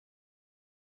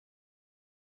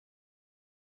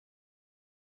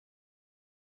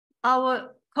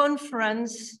Our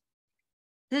conference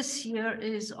this year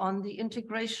is on the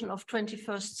integration of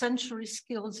 21st century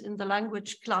skills in the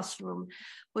language classroom,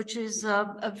 which is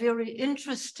a very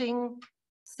interesting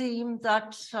theme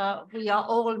that we are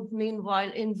all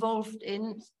meanwhile involved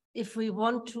in, if we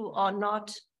want to or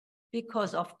not.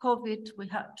 Because of COVID, we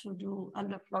had to do a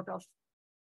lot of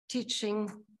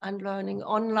teaching and learning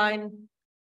online.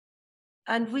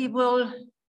 And we will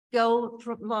go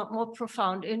more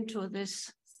profound into this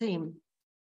theme.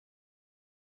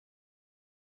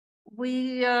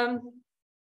 We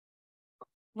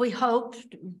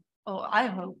hoped, or I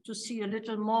hope, to see a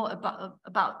little more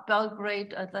about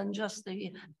Belgrade than just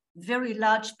the very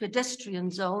large pedestrian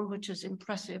zone, which is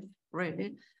impressive,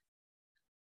 really.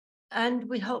 And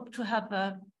we hope to have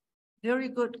a very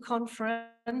good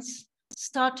conference,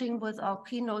 starting with our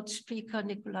keynote speaker,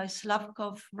 Nikolay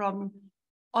Slavkov from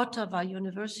Ottawa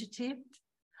University.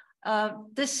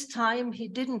 This time he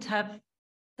didn't have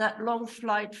that long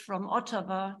flight from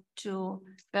Ottawa to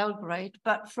Belgrade,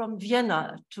 but from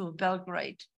Vienna to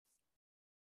Belgrade.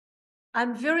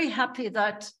 I'm very happy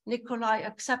that Nikolay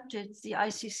accepted the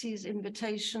ICC's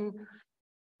invitation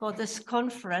for this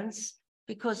conference,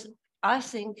 because I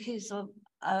think he's an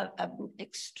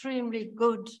extremely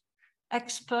good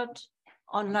expert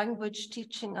on language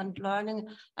teaching and learning,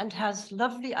 and has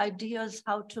lovely ideas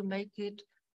how to make it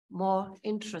more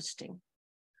interesting.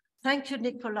 Thank you,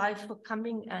 Nikolay, for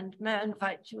coming, and may I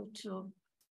invite you to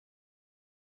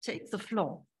take the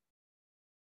floor.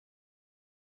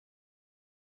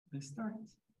 Let's start.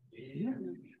 Yeah.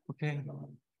 Okay.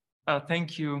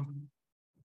 Thank you.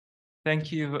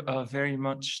 Thank you very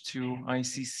much to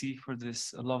ICC for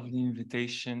this lovely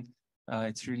invitation.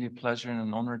 It's really a pleasure and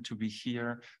an honor to be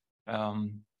here.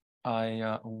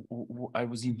 I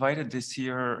was invited this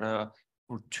year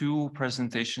for two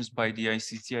presentations by the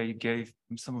ICC.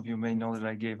 Some of you may know that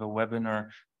I gave a webinar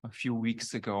a few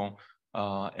weeks ago,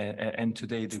 and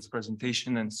today this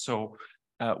presentation. And so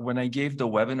when I gave the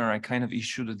webinar, I kind of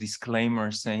issued a disclaimer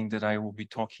saying that I will be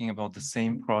talking about the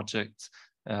same project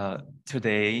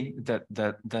today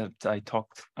that I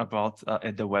talked about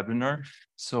at the webinar.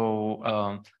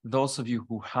 So those of you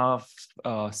who have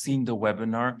seen the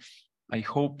webinar, I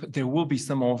hope there will be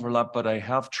some overlap, but I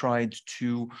have tried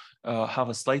to have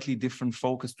a slightly different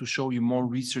focus to show you more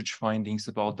research findings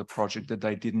about the project that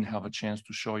I didn't have a chance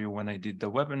to show you when I did the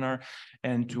webinar,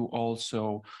 and to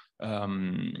also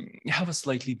have a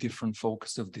slightly different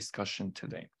focus of discussion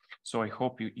today. So I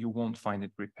hope you won't find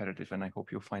it repetitive, and I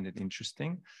hope you'll find it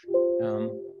interesting.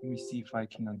 Let me see if I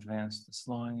can advance the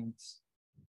slides.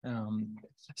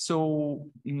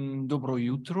 Dobro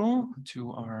jutro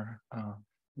to our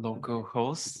local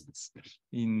hosts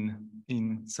in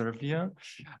Serbia.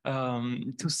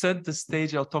 To set the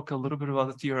stage, I'll talk a little bit about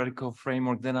the theoretical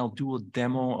framework, then I'll do a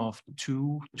demo of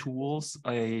two tools,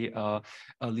 a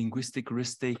linguistic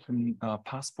risk-taking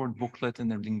passport booklet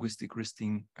and a linguistic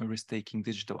risk-taking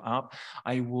digital app.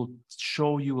 I will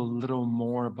show you a little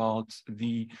more about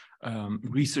the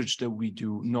research that we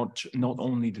do, not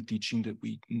only the teaching that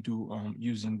we do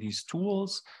using these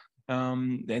tools.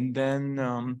 And then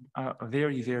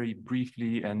very, very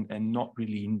briefly and not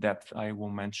really in depth, I will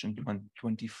mention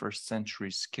 21st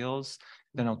century skills.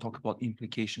 Then I'll talk about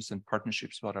implications and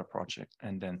partnerships about our project.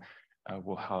 And then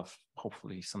we'll have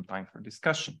hopefully some time for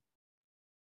discussion.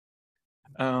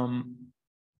 I'm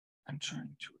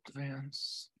trying to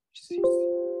advance.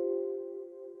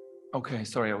 Okay,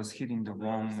 sorry, I was hitting the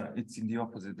wrong, it's in the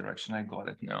opposite direction. I got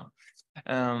it now.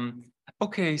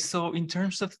 Okay, so in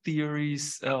terms of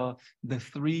theories, the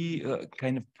three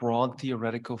kind of broad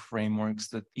theoretical frameworks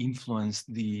that influence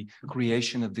the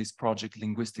creation of this project,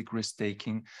 linguistic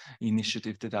risk-taking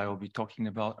initiative that I will be talking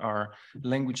about, are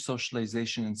language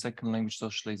socialization and second language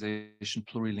socialization,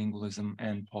 plurilingualism,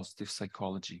 and positive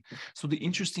psychology. So the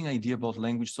interesting idea about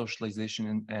language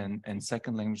socialization and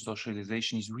second language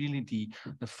socialization is really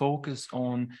the focus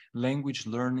on language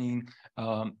learning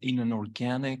in an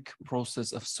organic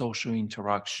process of social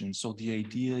interaction. So the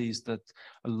idea is that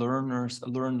learners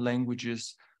learn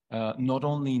languages not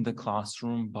only in the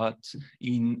classroom, but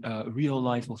in real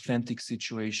life, authentic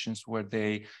situations where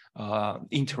they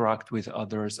interact with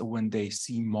others, when they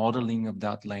see modeling of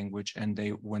that language, and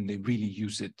when they really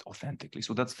use it authentically.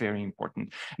 So that's very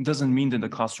important. It doesn't mean that the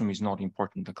classroom is not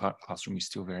important. The classroom is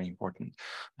still very important,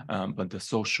 but the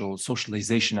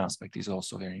socialization aspect is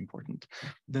also very important.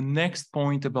 The next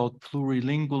point about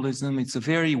plurilingualism, it's a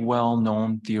very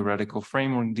well-known theoretical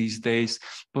framework these days,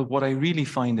 but what I really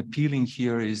find appealing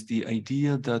here is the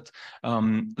idea that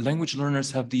language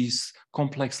learners have these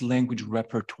complex language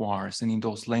repertoires, and in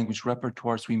those language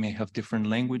repertoires, we may have different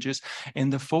languages,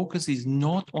 and the focus is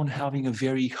not on having a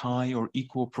very high or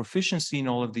equal proficiency in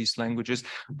all of these languages,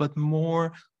 but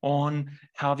more on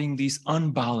having these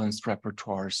unbalanced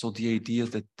repertoires. So the idea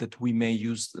that we may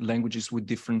use languages with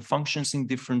different functions in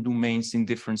different domains, in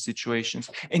different situations,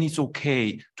 and it's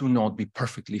okay to not be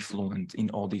perfectly fluent in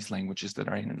all these languages that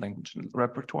are in a language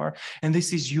repertoire. And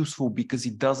this is useful because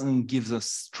it doesn't give us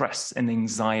stress and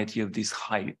anxiety of this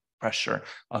high pressure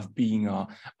of being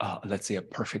let's say, a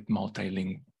perfect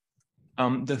multilingual.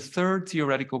 The third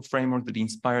theoretical framework that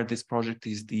inspired this project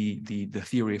is the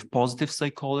theory of positive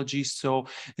psychology. So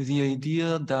the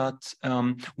idea that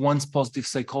once positive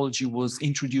psychology was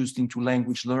introduced into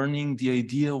language learning, the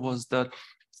idea was that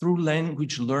through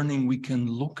language learning, we can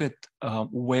look at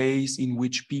ways in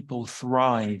which people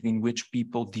thrive, in which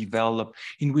people develop,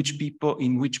 in which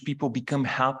people become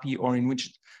happy, or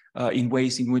in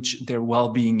ways in which their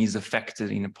well-being is affected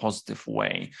in a positive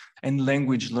way. And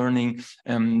language learning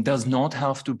does not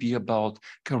have to be about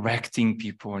correcting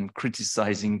people and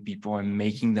criticizing people and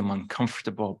making them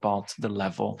uncomfortable about the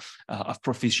level of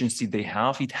proficiency they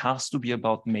have. It has to be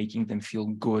about making them feel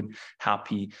good,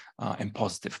 happy, and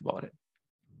positive about it.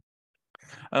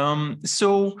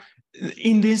 So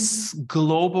in this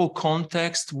global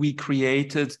context, we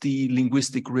created the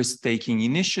Linguistic Risk-Taking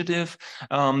Initiative.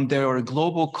 There are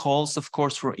global calls, of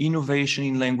course, for innovation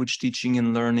in language teaching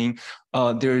and learning.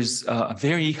 There's a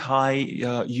very high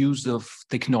use of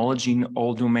technology in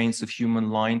all domains of human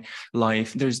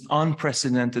life. There's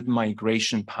unprecedented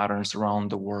migration patterns around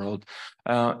the world.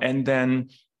 And then,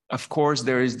 of course,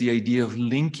 there is the idea of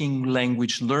linking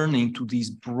language learning to these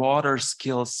broader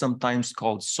skills, sometimes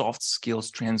called soft skills,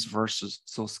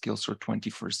 transversal skills, or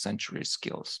 21st century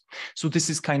skills. So this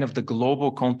is kind of the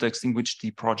global context in which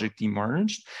the project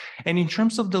emerged. And in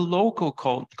terms of the local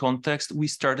context, we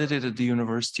started it at the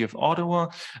University of Ottawa.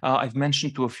 I've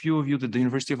mentioned to a few of you that the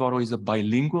University of Ottawa is a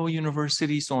bilingual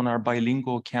university. So on our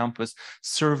bilingual campus,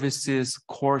 services,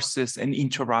 courses, and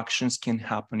interactions can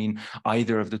happen in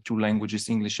either of the two languages,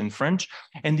 English and French.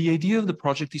 And the idea of the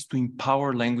project is to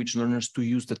empower language learners to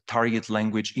use the target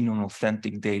language in an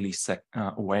authentic daily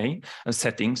setting,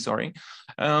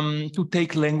 to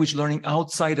take language learning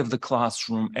outside of the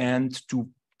classroom and to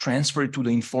transfer it to the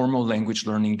informal language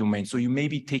learning domain. So you may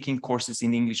be taking courses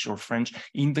in English or French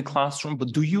in the classroom,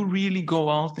 but do you really go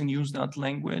out and use that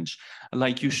language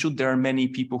like you should? There are many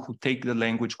people who take the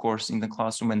language course in the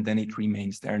classroom and then it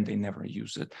remains there and they never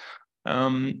use it.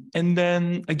 And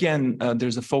then again,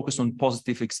 there's a focus on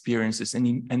positive experiences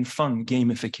and fun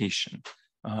gamification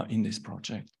in this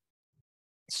project.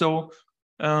 So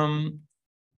I'm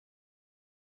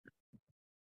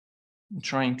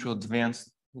trying to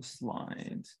advance the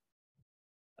slide.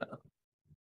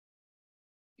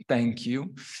 Thank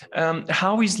you.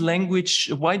 How is language,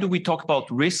 why do we talk about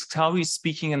risks? How is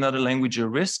speaking another language a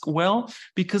risk? Well,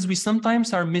 because we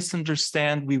sometimes are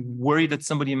misunderstood. We worry that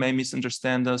somebody may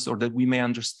misunderstand us or that we may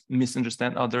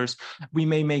misunderstand others. We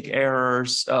may make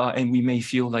errors and we may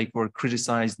feel like we're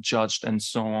criticized, judged, and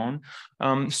so on.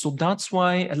 So that's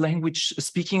why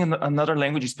speaking another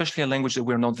language, especially a language that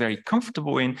we're not very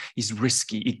comfortable in, is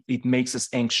risky. It makes us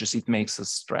anxious. It makes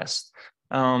us stressed.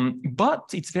 But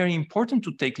it's very important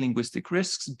to take linguistic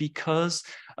risks because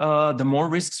the more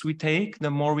risks we take,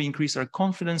 the more we increase our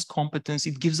confidence, competence.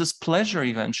 It gives us pleasure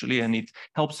eventually, and it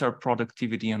helps our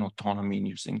productivity and autonomy in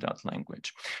using that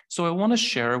language. So I want to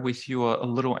share with you a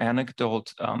little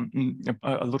anecdote,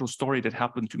 a little story that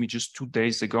happened to me just 2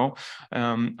 days ago.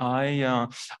 I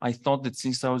thought that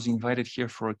since I was invited here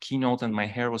for a keynote and my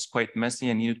hair was quite messy,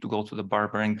 I needed to go to the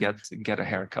barber and get a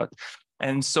haircut.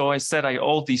 And so I said, I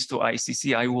owe these to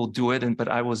ICC, I will do it. But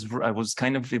I was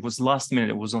it was last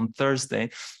minute, it was on Thursday.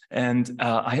 And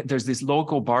there's this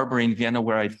local barber in Vienna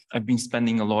where I've been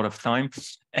spending a lot of time.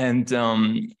 And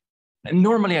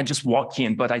normally I just walk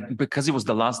in, but because it was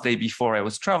the last day before I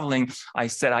was traveling, I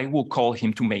said I will call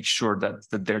him to make sure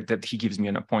that he gives me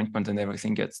an appointment and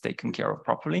everything gets taken care of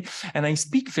properly. And I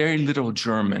speak very little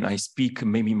German.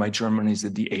 Maybe my German is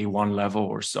at the A1 level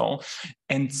or so.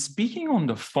 And speaking on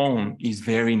the phone is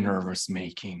very nervous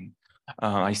making.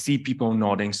 I see people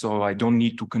nodding, so I don't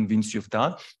need to convince you of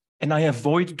that. And I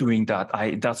avoid doing that.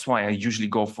 That's why I usually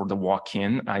go for the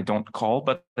walk-in. I don't call,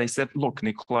 but I said, look,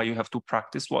 Nikolay, you have to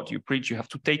practice what you preach. You have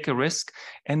to take a risk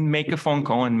and make a phone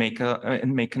call and make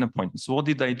an appointment. So what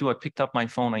did I do? I picked up my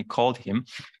phone. I called him.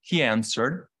 He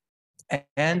answered.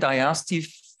 And I asked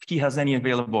if he has any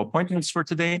available appointments for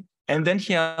today. And then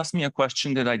he asked me a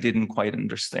question that I didn't quite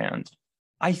understand.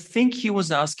 I think he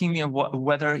was asking me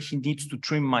whether he needs to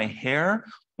trim my hair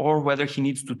or whether he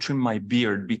needs to trim my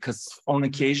beard, because on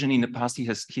occasion in the past he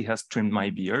has trimmed my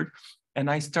beard. And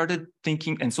I started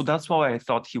thinking, and so that's why I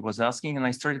thought he was asking. And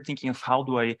I started thinking of how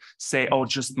do I say, oh,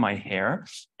 just my hair.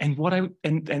 And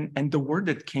the word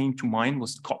that came to mind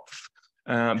was cough.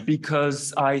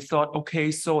 Because I thought, okay,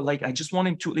 so like I just want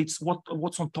him to, it's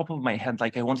what's on top of my head.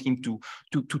 Like I want him to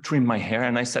trim my hair.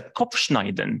 And I said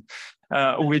Kopfschneiden.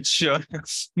 Which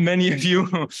many of you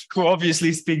who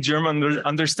obviously speak German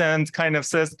understand kind of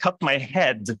says, cut my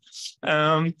head.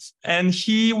 And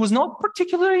he was not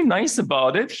particularly nice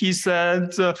about it. He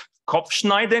said,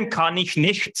 Kopfschneiden kann ich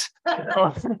nicht.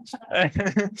 But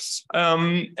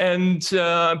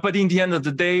in the end of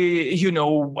the day, you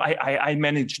know, I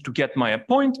managed to get my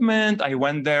appointment. I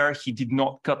went there. He did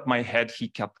not cut my head. He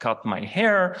cut my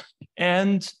hair.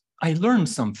 And I learned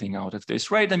something out of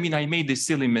this, right? I mean, I made this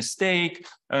silly mistake.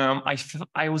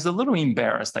 I was a little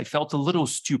embarrassed. I felt a little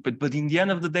stupid, but in the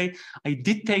end of the day, I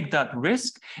did take that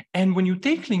risk. And when you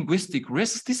take linguistic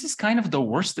risks, this is kind of the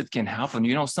worst that can happen.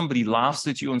 You know, somebody laughs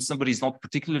at you and somebody's not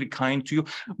particularly kind to you,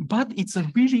 but it's a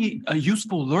really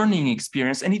useful learning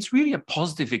experience. And it's really a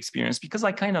positive experience because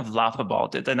I kind of laugh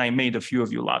about it. And I made a few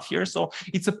of you laugh here. So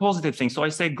it's a positive thing. So I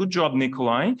say, good job,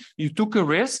 Nikolay. You took a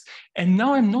risk. And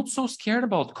now I'm not so scared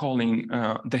about calling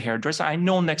the hairdresser. I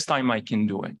know next time I can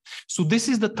do it. So this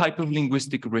is the type of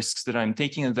linguistic risks that I'm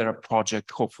taking and that our project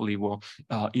hopefully will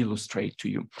illustrate to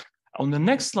you. On the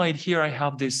next slide here, I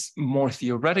have this more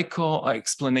theoretical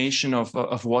explanation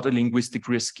of what a linguistic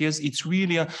risk is. It's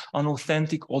really an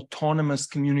authentic, autonomous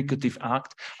communicative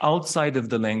act outside of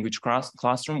the language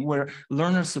classroom where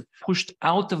learners are pushed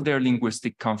out of their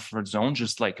linguistic comfort zone,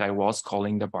 just like I was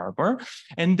calling the barber,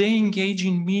 and they engage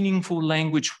in meaningful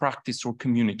language practice or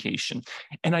communication.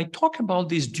 And I talk about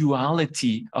this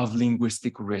duality of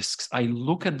linguistic risks. I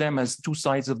look at them as two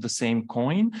sides of the same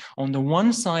coin. On the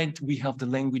one side, we have the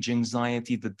language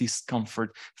anxiety, the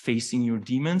discomfort facing your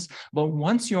demons. But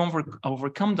once you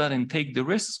overcome that and take the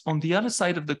risks, on the other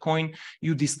side of the coin,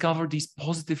 you discover these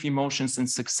positive emotions and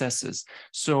successes.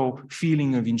 So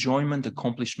feeling of enjoyment,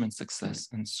 accomplishment, success,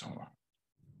 and so on.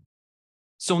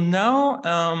 So now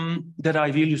that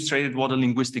I've illustrated what a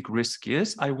linguistic risk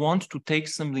is, I want to take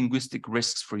some linguistic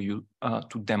risks for you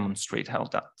to demonstrate how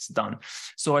that's done.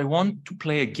 So I want to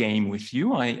play a game with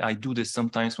you. I do this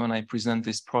sometimes when I present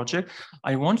this project.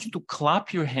 I want you to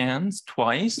clap your hands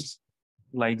twice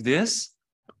like this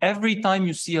every time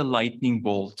you see a lightning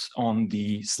bolt on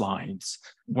the slides.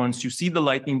 Once you see the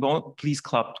lightning bolt, please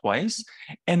clap twice.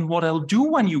 And what I'll do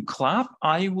when you clap,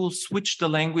 I will switch the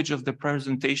language of the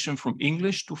presentation from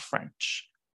English to French.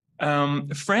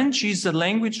 French is a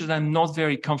language that I'm not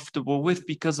very comfortable with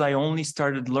because I only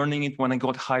started learning it when I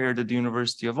got hired at the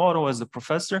University of Ottawa as a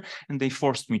professor, and they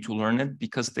forced me to learn it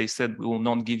because they said, we will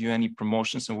not give you any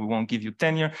promotions and we won't give you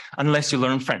tenure unless you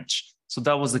learn French. So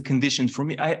that was a condition for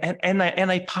me.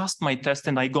 I passed my test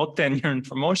and I got tenure and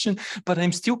promotion, but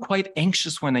I'm still quite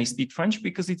anxious when I speak French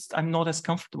because I'm not as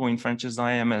comfortable in French as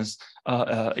I am as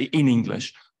in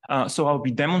English. So I'll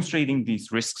be demonstrating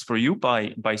these risks for you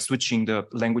by switching the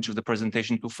language of the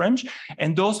presentation to French.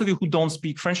 And those of you who don't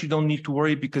speak French, you don't need to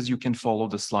worry because you can follow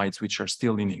the slides, which are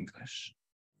still in English.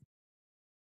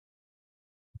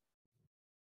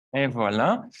 Et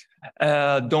voilà.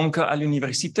 Donc, à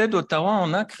l'Université d'Ottawa,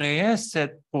 on a créé ce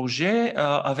projet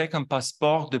avec un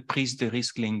passeport de prise de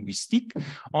risque linguistique.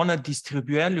 On a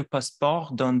distribué le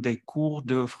passeport dans des cours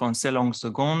de français langue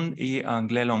seconde et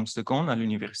anglais langue seconde à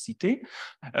l'université.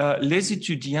 Les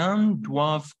étudiants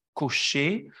doivent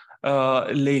cocher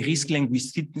les risques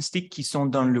linguistiques qui sont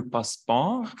dans le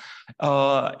passeport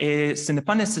et ce n'est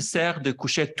pas nécessaire de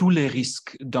cocher tous les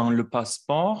risques dans le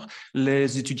passeport.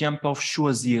 Les étudiants peuvent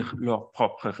choisir leurs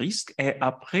propres risques et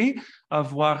après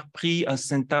avoir pris un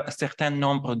certain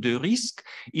nombre de risques,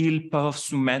 ils peuvent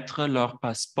soumettre leur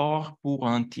passeport pour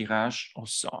un tirage au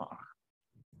sort.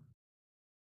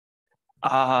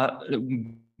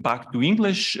 Back to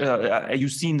English, you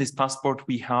see in this passport,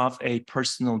 we have a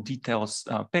personal details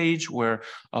page where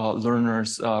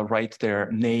learners write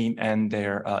their name and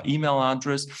their email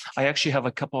address. I actually have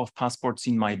a couple of passports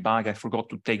in my bag. I forgot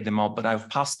to take them out, but I've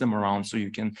passed them around so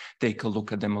you can take a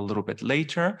look at them a little bit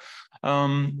later.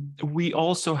 We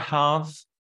also have,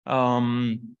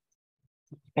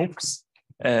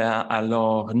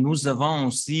 Alors, nous avons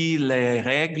aussi les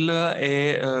règles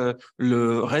et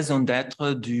le raison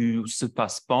d'être de ce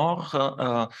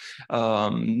passeport.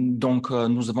 Donc,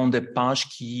 nous avons des pages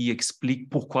qui expliquent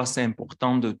pourquoi c'est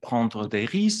important de prendre des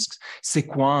risques, c'est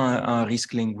quoi un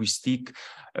risque linguistique,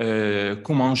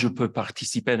 comment je peux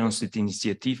participer dans cette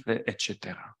initiative,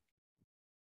 etc.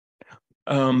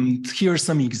 Here are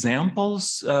some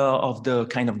examples of the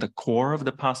kind of the core of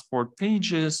the passport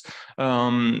pages.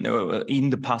 In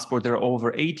the passport, there are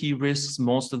over 80 risks.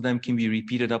 Most of them can be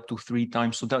repeated up to 3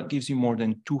 times. So that gives you more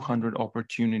than 200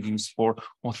 opportunities for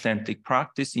authentic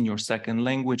practice in your second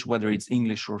language, whether it's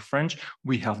English or French.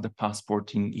 We have the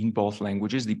passport in both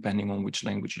languages, depending on which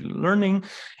language you're learning.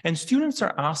 And students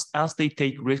are asked as they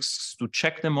take risks to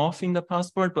check them off in the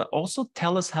passport, but also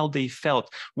tell us how they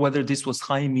felt, whether this was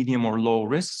high, medium, or low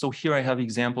risk. So here I have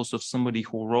examples of somebody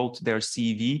who wrote their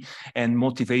CV and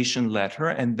motivation letter,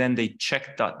 and then they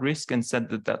checked that risk and said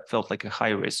that that felt like a high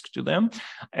risk to them.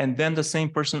 And then the same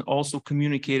person also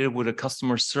communicated with a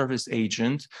customer service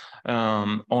agent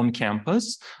on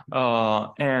campus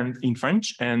and in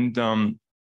French. And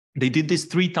they did this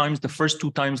 3 times. The first 2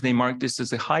 times they marked this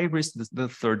as a high risk. The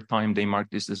third time they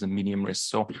marked this as a medium risk.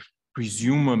 So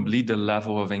presumably the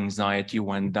level of anxiety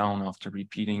went down after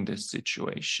repeating this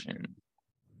situation.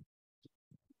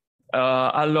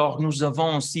 Alors, nous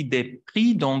avons aussi des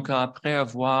prix. Donc, après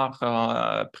avoir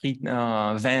pris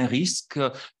 20 risques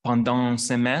pendant un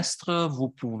semestre, vous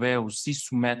pouvez aussi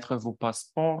soumettre vos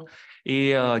passeports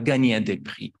et gagner des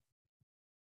prix.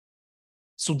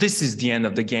 So this is the end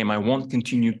of the game. I won't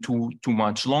continue too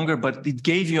much longer, but it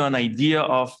gave you an idea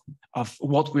of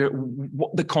what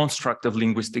the construct of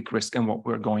linguistic risk and what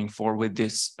we're going for with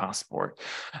this passport.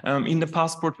 In the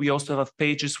passport, we also have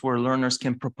pages where learners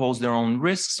can propose their own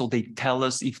risks. So they tell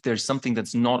us if there's something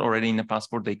that's not already in the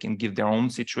passport, they can give their own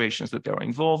situations that they're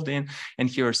involved in. And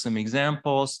here are some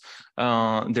examples.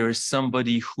 There is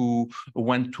somebody who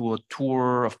went to a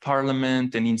tour of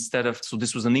Parliament, and instead of, so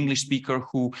this was an English speaker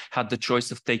who had the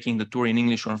choice of taking the tour in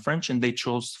English or in French, and they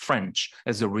chose French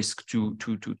as a risk to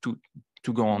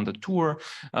go on the tour.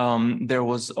 There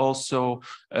was also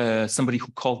somebody who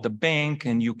called the bank,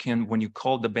 and you can, when you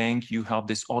call the bank, you have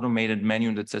this automated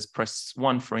menu that says press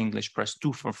 1 for English, press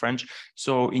 2 for French.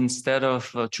 So instead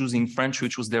of choosing French,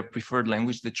 which was their preferred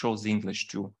language, they chose English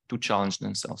to challenge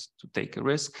themselves to take a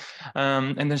risk.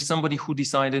 And there's somebody who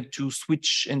decided to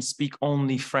switch and speak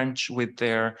only French with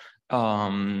their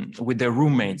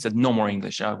roommates, said no more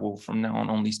English. I will from now on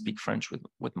only speak French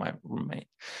with my roommate.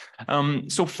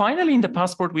 So finally, in the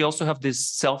passport, we also have this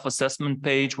self-assessment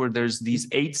page where there's these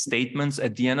 8 statements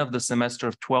at the end of the semester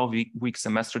of 12-week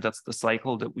semester. That's the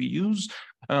cycle that we use.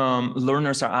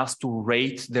 Learners are asked to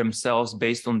rate themselves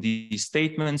based on these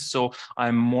statements. So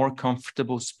I'm more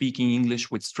comfortable speaking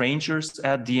English with strangers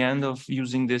at the end of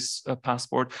using this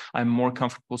passport. I'm more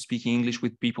comfortable speaking English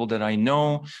with people that I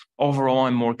know. Overall,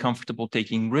 I'm more comfortable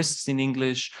taking risks in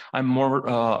English. I'm more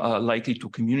likely to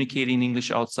communicate in English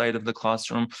outside of the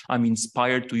classroom. I'm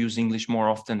inspired to use English more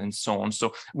often, and so on.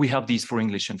 So we have these for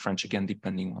English and French, again,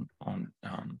 depending on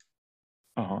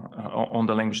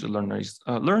the language the learner is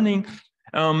learning.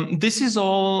 This is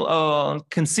all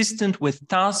consistent with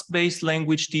task-based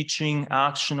language teaching,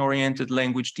 action-oriented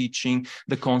language teaching,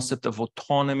 the concept of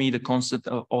autonomy, the concept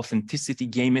of authenticity,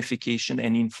 gamification,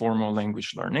 and informal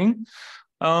language learning.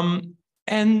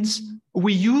 And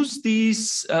we use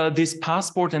this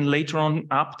passport and later on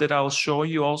app that I'll show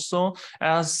you also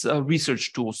as a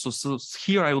research tool. So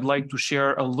here I would like to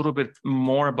share a little bit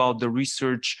more about the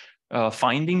research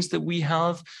findings that we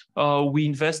have. We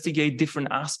investigate different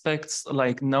aspects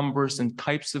like numbers and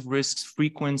types of risks,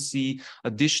 frequency,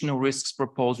 additional risks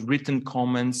proposed, written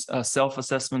comments,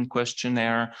 self-assessment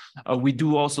questionnaire. We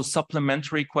do also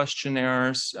supplementary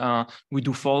questionnaires. We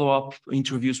do follow-up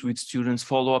interviews with students,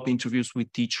 follow-up interviews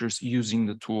with teachers using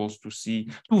the tools to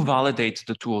validate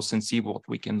the tools and see what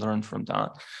we can learn from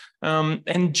that.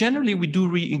 And generally, we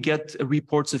do get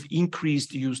reports of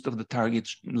increased use of the target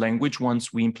language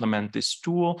once we implement this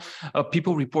tool.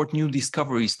 People report new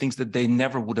discoveries, things that they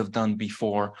never would have done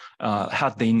before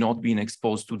had they not been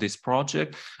exposed to this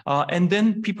project. And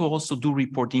then people also do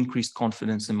report increased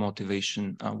confidence and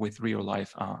motivation with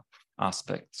real-life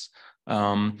aspects.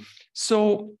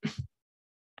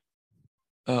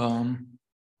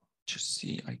 Just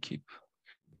see, I keep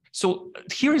So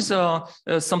here is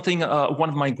something one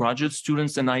of my graduate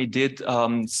students and I did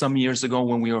some years ago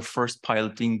when we were first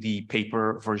piloting the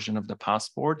paper version of the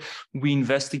passport. We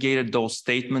investigated those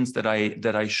statements that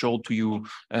I showed to you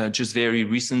just very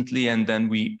recently, and then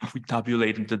we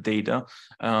tabulated the data,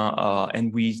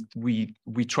 and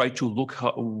we tried to look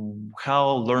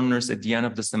how learners at the end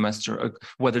of the semester,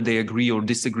 whether they agree or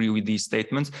disagree with these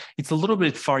statements. It's a little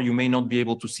bit far, you may not be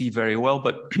able to see very well,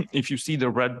 but if you see the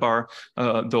red bar,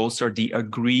 those are the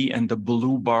agree, and the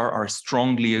blue bar are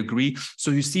strongly agree.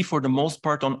 So you see, for the most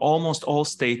part, on almost all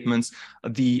statements,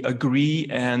 the agree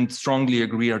and strongly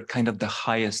agree are kind of the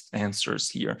highest answers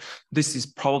here. This is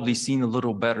probably seen a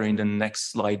little better in the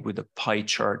next slide with a pie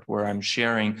chart where I'm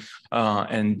sharing.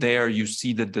 And there you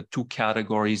see that the two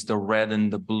categories, the red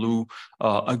and the blue,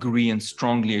 agree and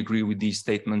strongly agree with these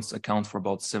statements, account for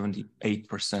about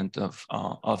 78%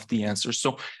 of the answers.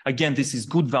 So again, this is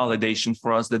good validation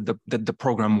for us that the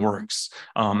program works,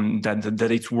 that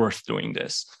it's worth doing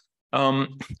this.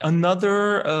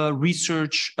 Another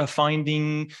research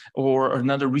finding or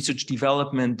another research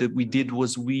development that we did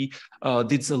was we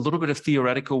did a little bit of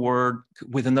theoretical work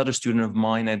with another student of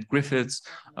mine at Griffiths,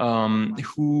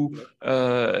 who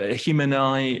him and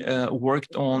I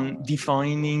worked on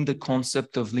defining the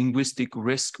concept of linguistic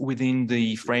risk within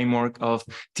the framework of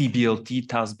TBLT,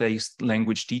 task-based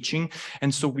language teaching.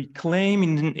 And so we claim,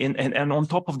 and on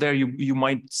top of there, you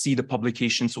might see the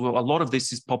publication. So a lot of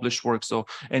this is published work, so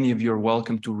any of you are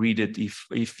welcome to read it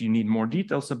if you need more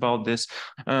details about this.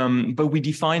 But we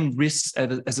define risks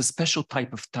as a special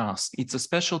type of task. It's a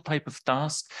special type of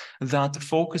task that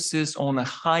focuses on a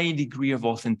high degree of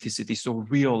authenticity, so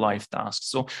real life tasks.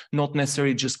 So not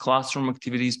necessarily just classroom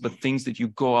activities, but things that you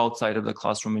go outside of the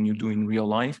classroom and you do in real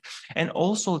life. And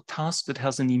also a task that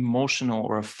has an emotional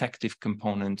or affective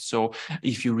component. So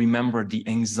if you remember the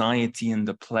anxiety and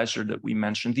the pleasure that we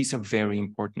mentioned, these are very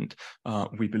important,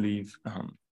 we believe,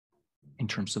 in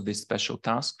terms of this special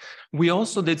task. We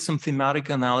also did some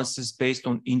thematic analysis based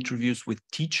on interviews with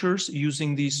teachers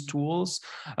using these tools.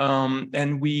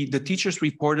 And the teachers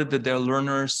reported that their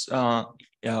learners'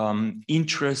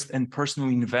 interest and personal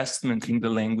investment in the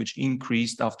language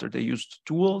increased after they used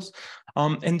tools.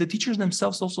 And the teachers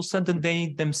themselves also said that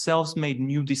they themselves made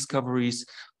new discoveries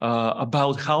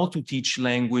about how to teach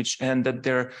language, and that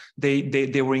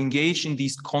they were engaged in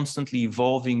these constantly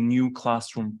evolving new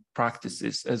classroom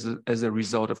practices as a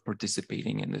result of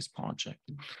participating in this project.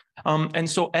 And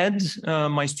so Ed,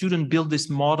 my student, built this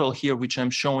model here, which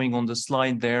I'm showing on the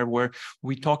slide there, where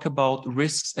we talk about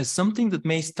risks as something that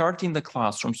may start in the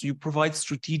classroom. So you provide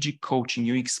strategic coaching,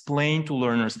 you explain to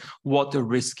learners what the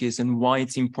risk is and why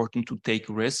it's important to take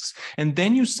risks. And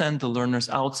then you send the learners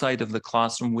outside of the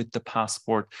classroom with the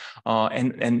passport,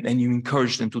 and you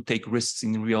encourage them to take risks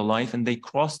in real life. And they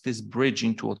cross this bridge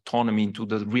into autonomy, into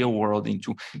the real world,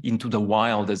 into the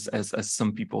wild, as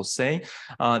some people say.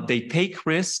 They take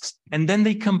risks, and then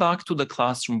they come back to the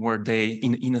classroom where they,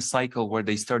 in a cycle where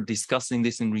they start discussing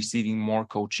this and receiving more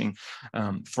coaching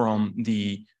from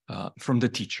the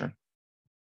teacher.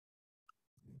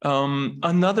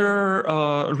 Another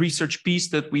research piece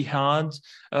that we had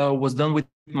was done with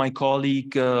my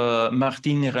colleague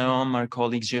Martine Réan, my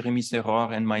colleague Jérémy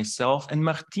Serror, and myself. And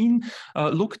Martine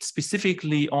looked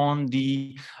specifically on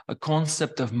the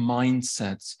concept of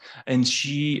mindsets. And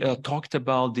she talked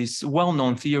about this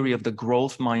well-known theory of the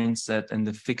growth mindset and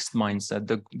the fixed mindset.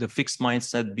 The fixed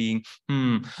mindset being,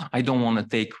 I don't want to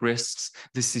take risks.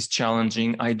 This is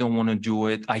challenging. I don't want to do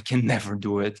it. I can never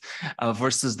do it.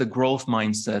 Versus the growth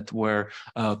mindset, where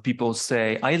people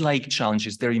say, I like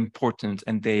challenges. They're important,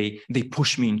 and they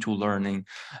push me into learning.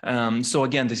 So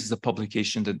again, this is a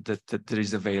publication that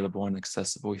is available and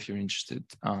accessible. If you're interested,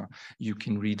 you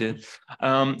can read it.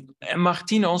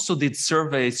 Martine also did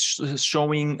surveys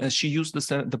showing, she used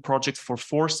the project for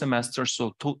 4 semesters,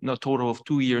 so a total of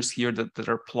 2 years here that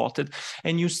are plotted.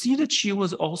 And you see that she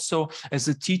was also, as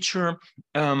a teacher,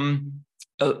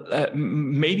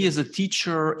 maybe as a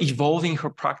teacher, evolving her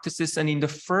practices. And in the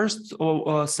first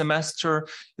semester,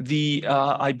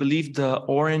 I believe the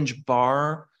orange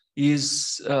bar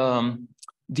is the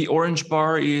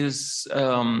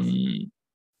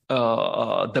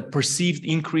perceived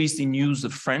increase in use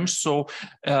of French. So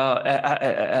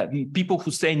people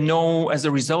who say no as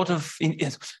a result of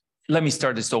let me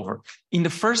start this over. In the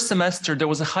first semester, there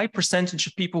was a high percentage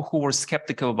of people who were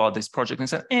skeptical about this project and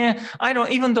said, I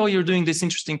don't, even though you're doing this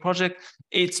interesting project,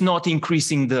 it's not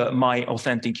increasing my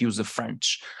authentic use of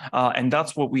French. And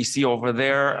that's what we see over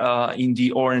there in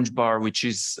the orange bar, which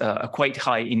is quite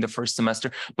high in the first semester.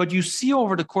 But you see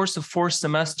over the course of 4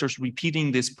 semesters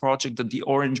repeating this project that the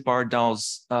orange bar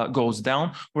goes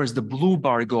down, whereas the blue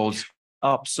bar goes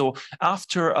up. So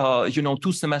after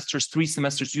 2 semesters, 3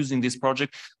 semesters using this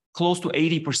project, close to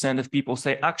 80% of people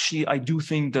say, actually, I do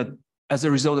think that as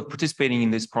a result of participating in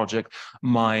this project,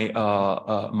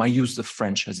 my use of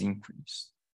French has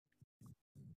increased.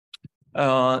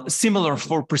 Similar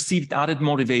for perceived added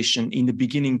motivation. In the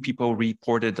beginning, people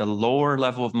reported a lower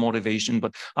level of motivation,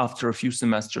 but after a few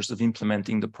semesters of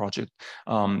implementing the project,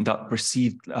 that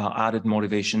perceived added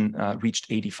motivation reached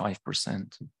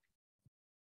 85%.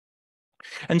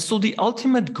 And so the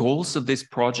ultimate goals of this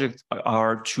project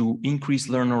are to increase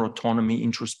learner autonomy,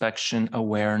 introspection,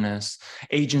 awareness,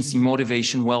 agency,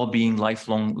 motivation, well-being,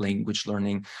 lifelong language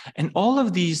learning. And all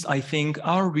of these, I think,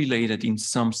 are related in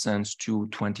some sense to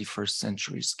 21st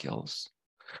century skills.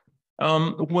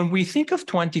 When we think of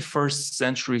 21st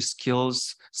century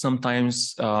skills,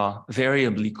 sometimes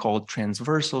variably called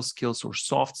transversal skills or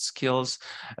soft skills,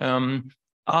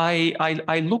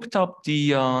 I looked up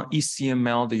the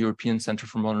ECML, the European Center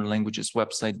for Modern Languages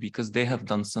website, because they have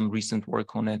done some recent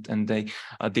work on it, and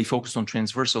they focus on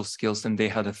transversal skills, and they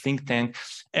had a think tank.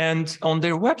 And on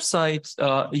their website,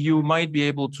 you might be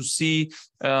able to see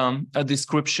a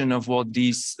description of what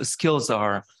these skills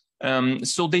are.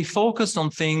 So they focus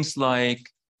on things like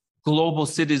global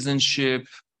citizenship,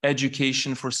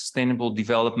 education for sustainable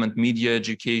development, media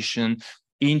education,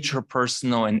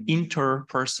 interpersonal and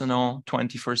interpersonal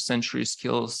 21st century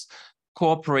skills,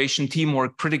 cooperation,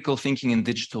 teamwork, critical thinking, and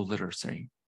digital literacy.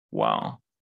 Wow.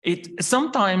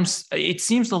 Sometimes it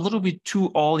seems a little bit too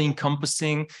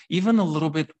all-encompassing, even a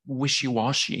little bit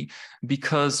wishy-washy,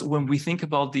 because when we think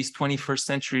about these 21st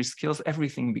century skills,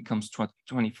 everything becomes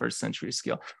 21st century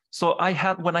skill. So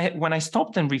when I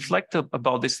stopped and reflected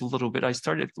about this a little bit, I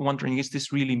started wondering, is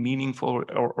this really meaningful,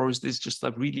 or is this just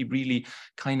a really, really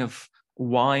kind of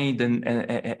wide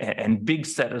and big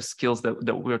set of skills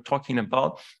that we're talking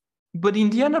about? But in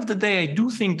the end of the day, I do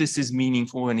think this is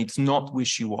meaningful and it's not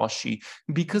wishy-washy,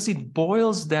 because it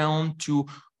boils down to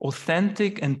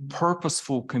authentic and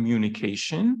purposeful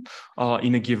communication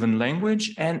in a given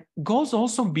language, and goes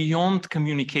also beyond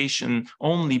communication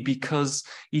only, because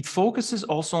it focuses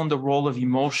also on the role of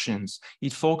emotions.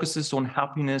 It focuses on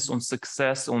happiness, on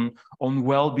success, on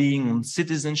well-being, on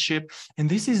citizenship. And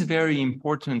this is very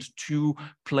important to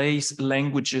place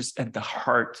languages at the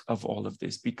heart of all of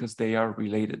this, because they are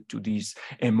related to these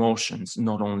emotions,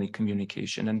 not only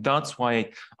communication. And that's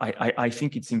why I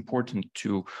think it's important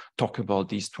to talk about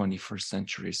these 21st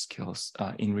century skills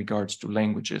in regards to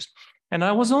languages. And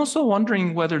I was also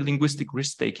wondering whether linguistic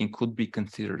risk-taking could be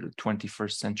considered a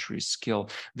 21st century skill.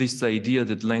 This idea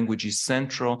that language is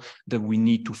central, that we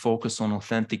need to focus on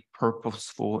authentic,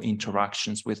 purposeful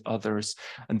interactions with others,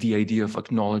 and the idea of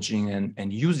acknowledging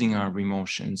and using our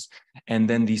emotions, and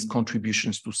then these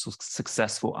contributions to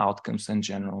successful outcomes and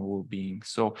general well-being.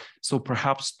 So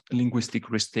perhaps linguistic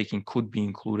risk-taking could be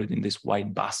included in this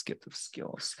wide basket of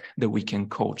skills that we can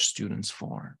coach students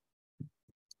for.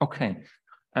 Okay.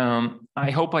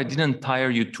 I hope I didn't tire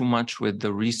you too much with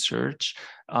the research.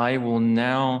 I will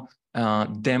now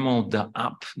demo the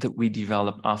app that we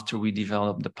developed after we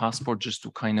developed the passport, just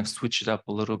to kind of switch it up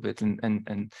a little bit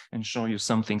and show you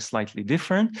something slightly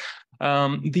different.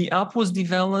 The app was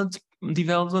developed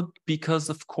because,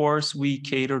 of course, we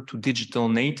cater to digital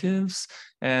natives.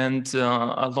 And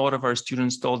a lot of our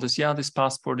students told us, yeah, this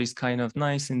passport is kind of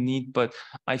nice and neat, but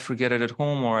I forget it at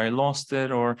home, or I lost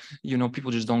it, or,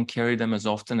 people just don't carry them as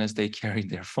often as they carry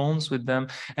their phones with them.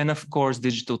 And of course,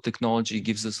 digital technology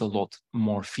gives us a lot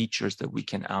more features that we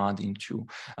can add into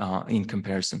in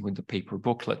comparison with the paper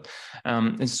booklet.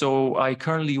 And so I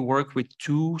currently work with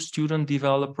 2 student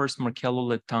developers, Markello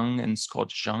Letang and Scott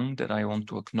Zhang, that I want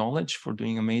to acknowledge for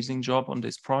doing an amazing job on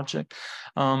this project.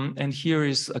 And here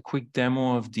is a quick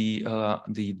demo of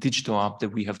the digital app that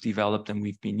we have developed and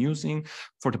we've been using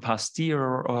for the past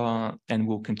year and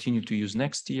will continue to use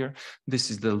next year.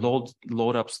 This is the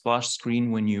load up splash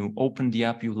screen. When you open the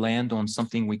app, you land on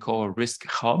something we call a risk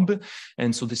hub.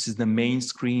 And so this is the main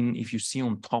screen. If you see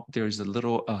on top, there is a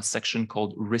little section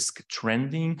called risk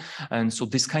trending. And so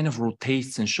this kind of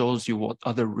rotates and shows you what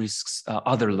other risks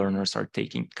other learners are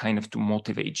taking, kind of to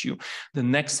motivate you. The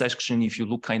next section, if you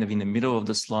look kind of in the middle of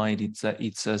the slide,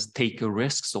 it says take a risk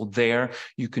risks. So there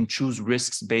you can choose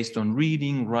risks based on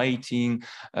reading, writing,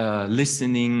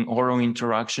 listening, oral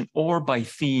interaction, or by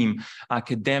theme,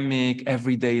 academic,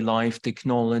 everyday life,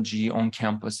 technology, on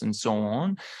campus, and so on.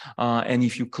 And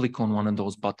if you click on one of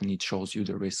those buttons, it shows you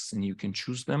the risks and you can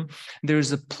choose them.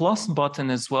 There's a plus button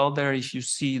as well there. If you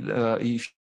see,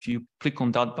 if you click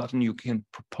on that button, you can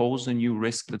propose a new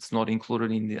risk that's not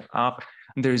included in the app.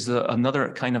 There's another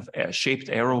kind of shaped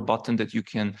arrow button that you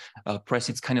can press.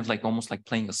 It's kind of like almost like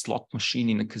playing a slot machine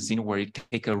in a casino where you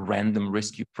take a random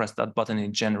risk, you press that button and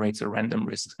it generates a random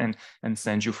risk and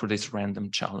sends you for this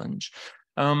random challenge.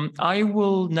 I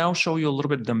will now show you a little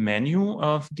bit the menu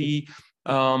of the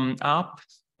app.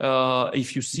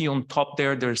 If you see on top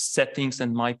there, there's settings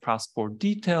and my passport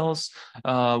details.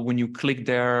 When you click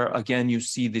there, again, you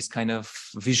see this kind of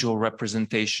visual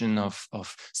representation of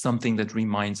something that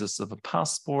reminds us of a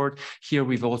passport. Here,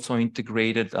 we've also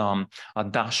integrated a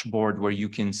dashboard where you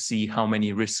can see how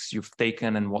many risks you've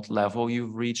taken and what level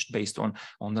you've reached based on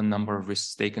the number of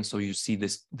risks taken. So you see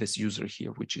this user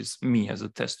here, which is me as a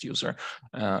test user,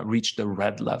 reach the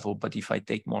red level. But if I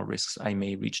take more risks, I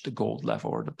may reach the gold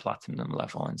level or the platinum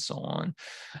level, and so on.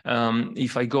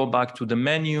 If I go back to the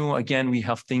menu, again, we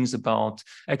have things about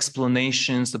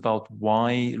explanations about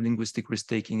why linguistic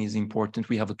risk-taking is important.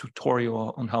 We have a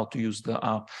tutorial on how to use the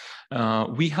app.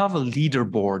 We have a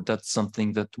leaderboard. That's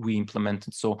something that we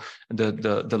implemented. So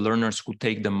the learners who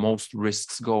take the most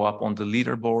risks go up on the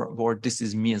leaderboard. This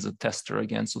is me as a tester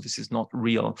again, so this is not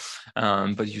real.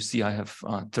 But you see I have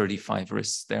 35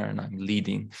 risks there and I'm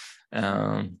leading.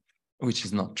 Which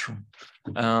is not true.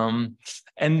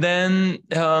 And then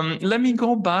let me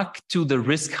go back to the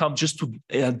risk hub just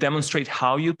to demonstrate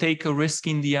how you take a risk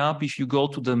in the app. If you go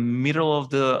to the middle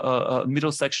of the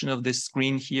middle section of this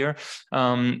screen here,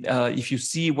 if you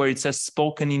see where it says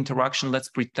spoken interaction, let's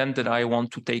pretend that I want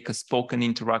to take a spoken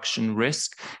interaction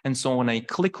risk. And so when I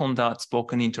click on that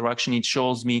spoken interaction, it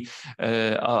shows me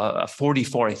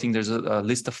 44. I think there's a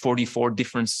list of 44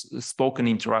 different spoken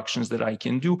interactions that I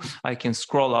can do. I can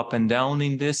scroll up and down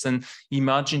in this and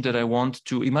imagine that I went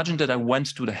to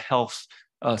the health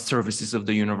services of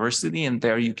the university, and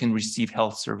there you can receive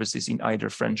health services in either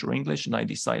French or English. And I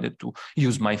decided to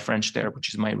use my French there, which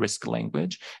is my risk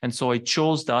language. And so I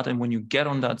chose that. And when you get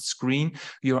on that screen,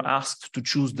 you're asked to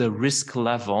choose the risk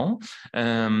level,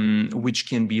 which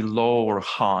can be low or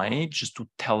high, just to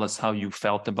tell us how you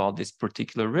felt about this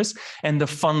particular risk, and the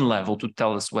fun level to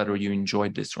tell us whether you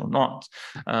enjoyed this or not.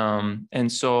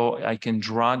 And so I can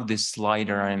drag this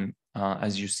slider and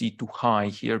as you see, to high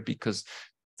here, because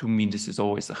to me, this is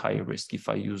always a higher risk if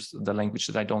I use the language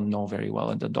that I don't know very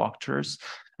well at the doctors.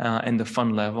 And the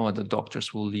fun level at the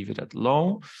doctors will leave it at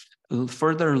low.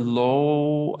 Further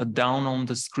low down on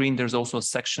the screen, there's also a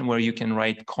section where you can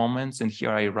write comments. And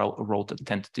here I wrote a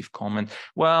tentative comment.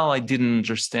 Well, I didn't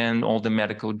understand all the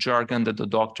medical jargon that the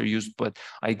doctor used, but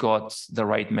I got the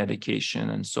right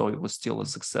medication. And so it was still a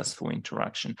successful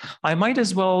interaction. I might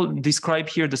as well describe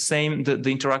here the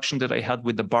interaction that I had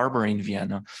with the barber in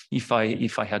Vienna, if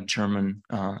I had German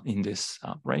in this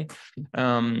app, right?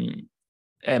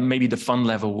 And maybe the fun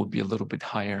level would be a little bit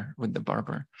higher with the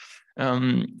barber.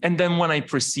 And then when I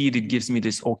proceed, it gives me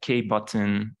this OK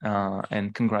button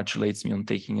and congratulates me on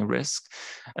taking a risk.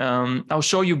 I'll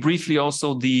show you briefly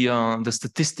also the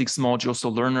statistics module, so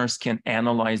learners can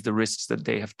analyze the risks that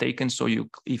they have taken. So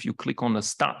if you click on the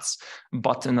stats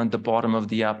button at the bottom of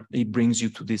the app, it brings you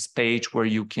to this page where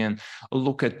you can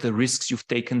look at the risks you've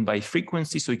taken by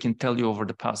frequency. So it can tell you over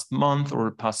the past month or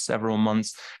the past several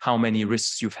months how many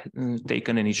risks you've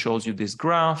taken, and it shows you this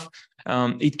graph.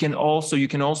 You can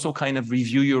also kind of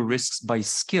review your risks by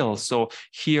skill. So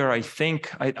here, I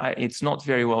think it's not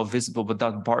very well visible, but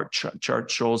that bar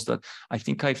chart shows that I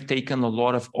think I've taken a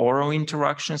lot of oral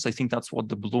interactions. I think that's what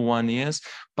the blue one is,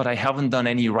 but I haven't done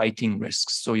any writing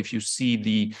risks. So if you see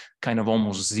the kind of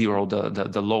almost zero,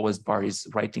 the lowest bar is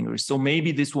writing risks. So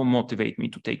maybe this will motivate me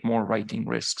to take more writing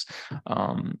risks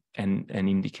and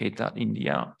indicate that in the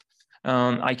app.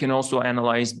 I can also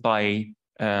analyze by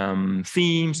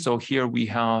theme. So here we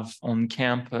have on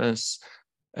campus,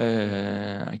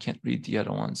 I can't read the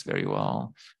other ones very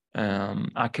well,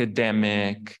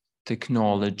 academic,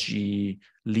 technology,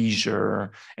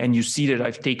 leisure, and you see that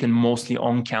I've taken mostly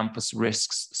on-campus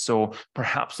risks. So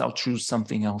perhaps I'll choose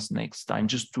something else next time,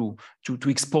 just to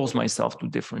expose myself to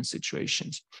different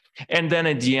situations. And then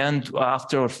at the end,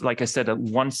 after, like I said,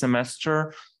 one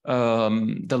semester,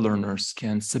 the learners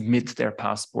can submit their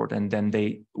passport, and then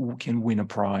they can win a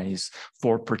prize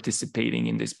for participating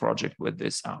in this project with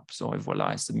this app. So voila,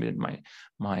 I submitted my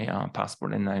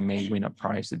passport, and I may win a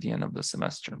prize at the end of the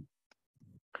semester.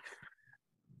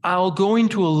 I'll go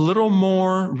into a little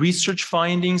more research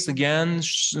findings, again,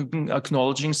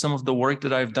 acknowledging some of the work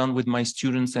that I've done with my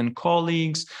students and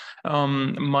colleagues.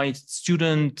 My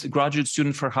graduate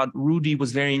student Farhad Rudy,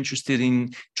 was very interested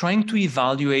in trying to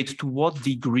evaluate to what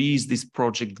degree is this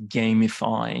project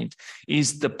gamified.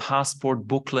 Is the passport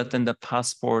booklet and the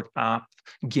passport app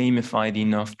gamified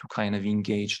enough to kind of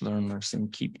engage learners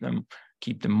and keep them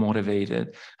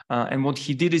motivated? And what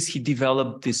he did is he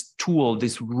developed this tool,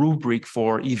 this rubric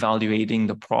for evaluating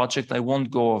the project. I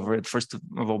won't go over it, first of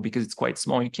all, because it's quite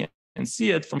small. You can't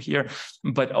see it from here,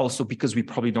 but also because we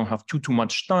probably don't have too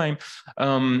much time.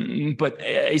 But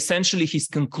essentially, his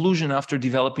conclusion after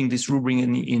developing this rubric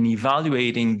and in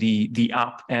evaluating the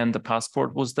app and the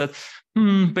passport was that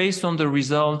based on the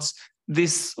results,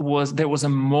 there was a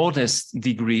modest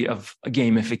degree of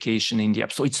gamification in the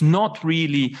app. So it's not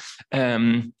really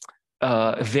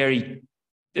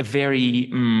very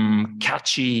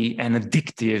catchy and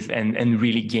addictive and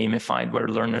really gamified, where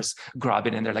learners grab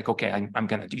it and they're like, okay, I'm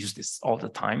going to use this all the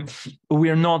time.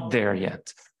 We're not there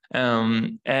yet.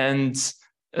 But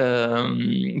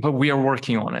we are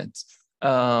working on it.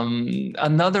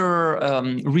 Another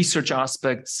research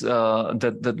aspect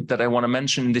that I want to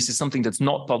mention, this is something that's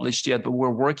not published yet, but we're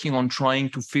working on trying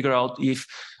to figure out if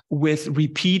with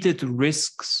repeated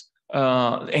risks,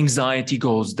 anxiety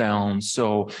goes down.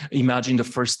 So imagine the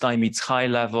first time it's high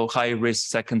level, high risk,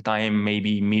 second time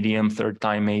maybe medium, third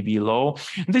time maybe low.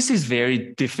 This is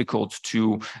very difficult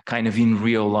to kind of in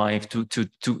real life to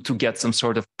get some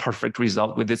sort of perfect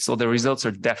result with it. So the results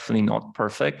are definitely not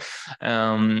perfect.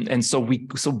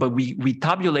 But we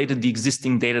tabulated the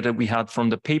existing data that we had from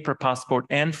the paper passport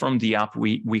and from the app.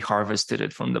 We harvested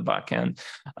it from the back end.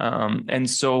 And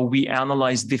so we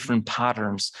analyzed different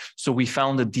patterns. So we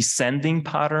found a descending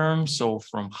pattern, so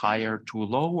from higher to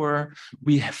lower.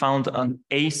 We found an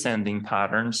ascending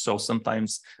pattern, so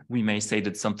sometimes we may say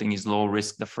that something is low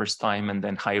risk the first time and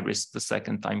then high risk the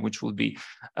second time, which would be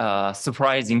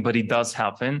surprising, but it does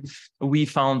happen. We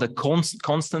found a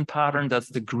constant pattern, that's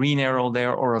the green arrow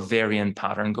there, or a variant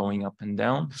pattern going up and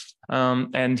down.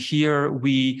 And here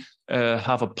we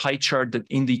have a pie chart that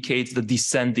indicates the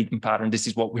descending pattern. This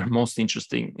is what we're most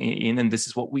interested in, and this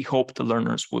is what we hope the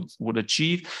learners would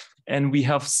achieve. And we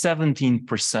have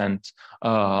 17%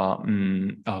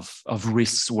 of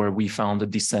risks where we found a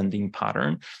descending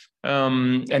pattern.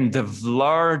 And the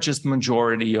largest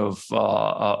majority of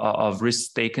risks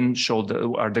taken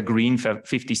are the green,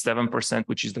 57%,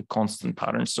 which is the constant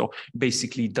pattern. So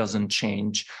basically it doesn't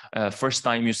change. First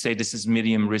time you say this is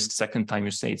medium risk, second time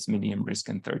you say it's medium risk,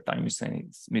 and third time you say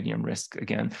it's medium risk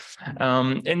again.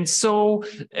 And so,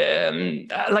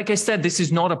 like I said, this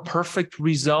is not a perfect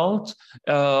result.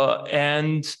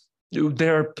 And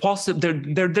there are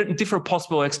different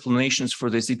possible explanations for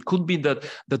this. It could be that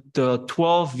the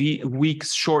 12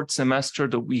 weeks short semester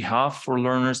that we have for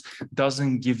learners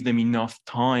doesn't give them enough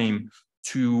time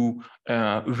to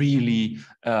really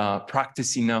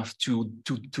practice enough to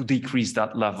decrease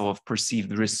that level of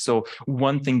perceived risk. So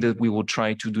one thing that we will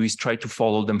try to do is try to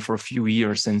follow them for a few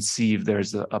years and see if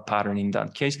there's a pattern in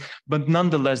that case. But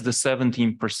nonetheless, the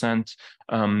 17%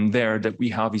 there that we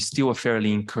have is still a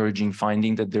fairly encouraging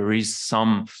finding that there is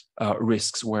some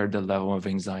risks where the level of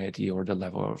anxiety or the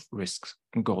level of risks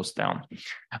goes down.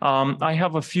 I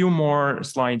have a few more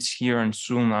slides here and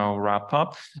soon I'll wrap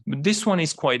up. But this one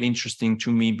is quite interesting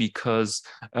to me because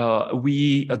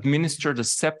we administered a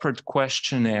separate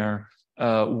questionnaire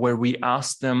where we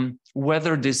asked them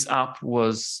whether this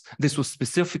was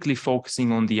specifically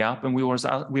focusing on the app, and we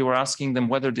were asking them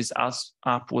whether this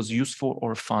app was useful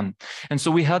or fun. And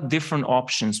so we had different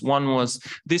options. One was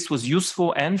this was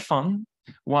useful and fun.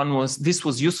 One was this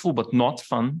was useful but not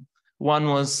fun. One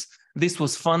was this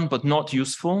was fun but not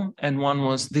useful, and one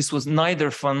was this was neither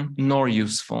fun nor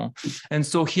useful. And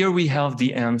so here we have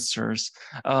the answers.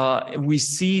 We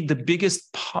see the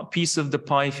biggest piece of the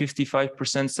pie,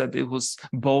 55%, said it was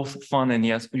both fun and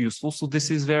useful. So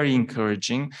this is very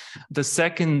encouraging. The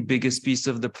second biggest piece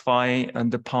of the pie,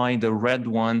 the red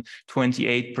one,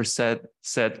 28%,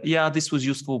 said, yeah, this was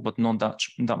useful but not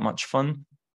that much fun.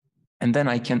 And then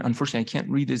unfortunately, I can't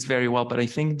read this very well, but I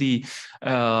think the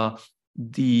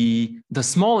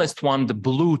smallest one, the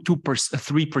blue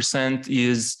 3%,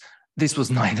 is this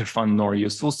was neither fun nor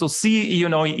useful. So see,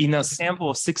 in a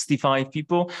sample of 65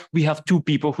 people, we have 2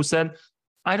 people who said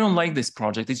I don't like this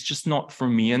project. It's just not for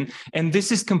me. And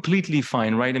this is completely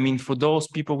fine, right? I mean, for those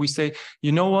people, we say,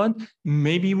 you know what,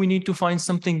 maybe we need to find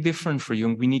something different for you.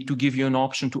 And we need to give you an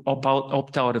option to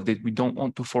opt out of it. We don't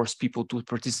want to force people to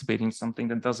participate in something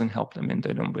that doesn't help them and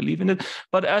they don't believe in it.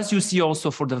 But as you see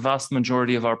also for the vast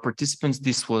majority of our participants,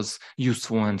 this was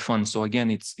useful and fun. So again,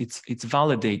 it's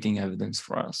validating evidence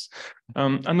for us.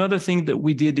 Another thing that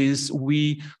we did is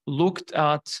we looked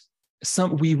at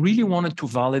we really wanted to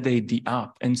validate the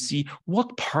app and see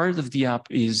what part of the app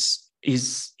is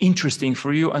interesting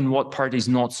for you and what part is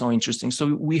not so interesting.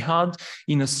 So we had,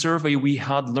 in a survey, we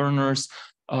had learners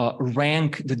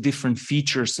rank the different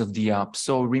features of the app.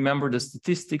 So remember the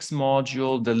statistics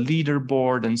module, the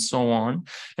leaderboard, and so on.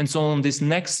 And so on this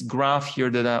next graph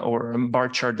here or bar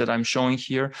chart that I'm showing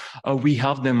here, we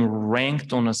have them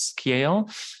ranked on a scale.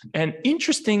 And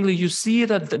interestingly, you see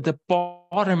that the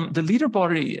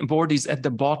leaderboard is at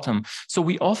the bottom. So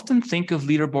we often think of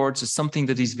leaderboards as something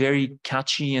that is very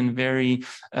catchy and very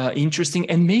interesting.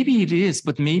 And maybe it is,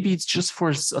 but maybe it's just for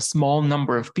a small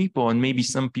number of people. And maybe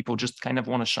some people just kind of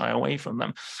want to shy away from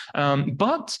them.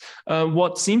 But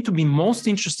what seemed to be most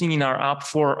interesting in our app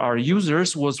for our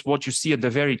users was what you see at the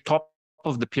very top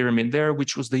of the pyramid there,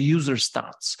 which was the user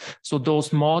stats. So those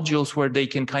modules where they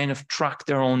can kind of track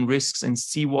their own risks and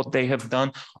see what they have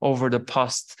done over the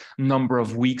past number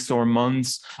of weeks or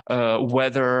months,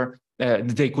 whether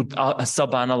they could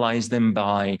sub-analyze them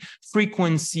by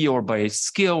frequency or by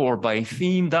skill or by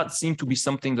theme. That seemed to be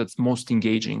something that's most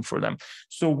engaging for them.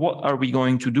 So what are we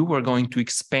going to do? We're going to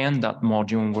expand that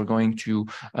module and we're going to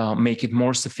make it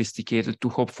more sophisticated to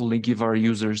hopefully give our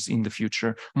users in the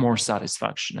future more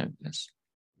satisfaction of this.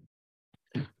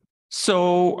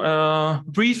 So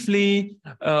briefly,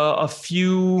 a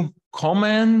few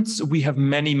comments. We have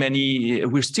many,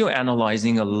 we're still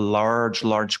analyzing a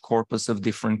large corpus of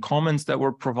different comments that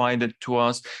were provided to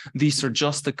us. These are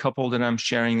just a couple that I'm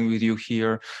sharing with you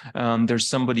here. There's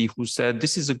somebody who said,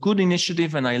 this is a good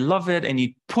initiative and I love it. And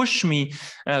it pushed me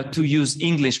to use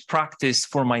English practice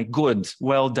for my good.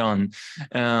 Well done.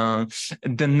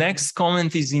 The next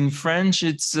comment is in French.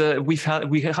 It's we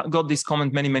got this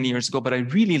comment many years ago, but I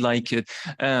really like it.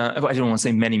 I don't want to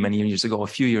say many years ago, a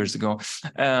few years ago.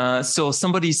 So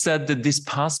somebody said that this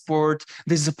passport,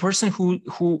 there's a person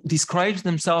who describes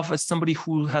themselves as somebody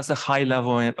who has a high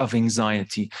level of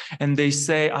anxiety. And they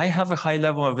say, I have a high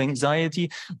level of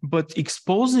anxiety, but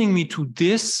exposing me to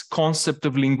this concept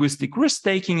of linguistic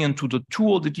risk-taking and to the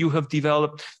tool that you have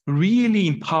developed really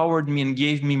empowered me and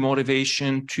gave me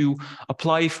motivation to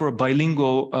apply for a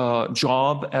bilingual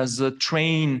job as a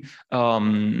train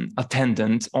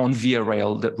attendant on Via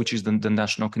Rail, which is the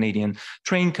national Canadian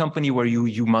train company where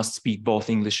you must speak both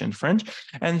English and French.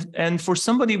 And for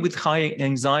somebody with high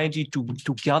anxiety to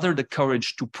gather the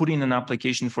courage to put in an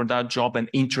application for that job and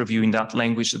interview in that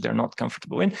language that they're not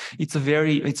comfortable in, it's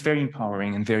very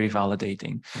empowering and very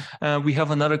validating. We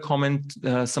have another comment.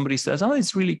 Somebody says, oh,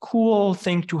 it's really cool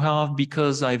thing to have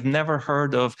because I've never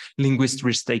heard of linguistic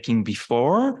risk-taking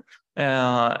before.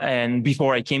 And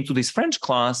before I came to this French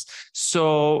class,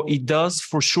 so it does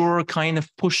for sure kind of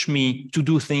push me to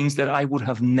do things that I would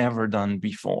have never done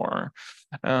before.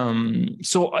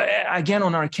 So again,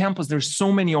 on our campus, there's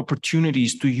so many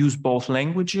opportunities to use both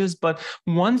languages, but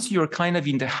once you're kind of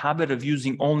in the habit of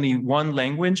using only one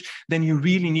language, then you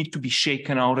really need to be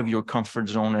shaken out of your comfort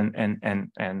zone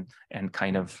and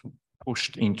kind of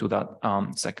pushed into that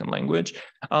second language.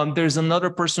 There's another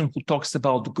person who talks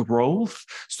about growth.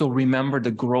 So remember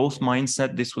the growth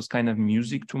mindset. This was kind of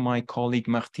music to my colleague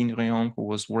Martine Réon, who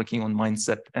was working on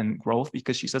mindset and growth,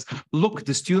 because she says, look,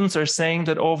 the students are saying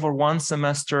that over one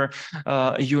semester,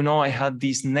 I had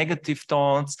these negative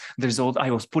thoughts. I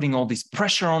was putting all this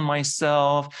pressure on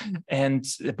myself.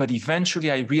 But eventually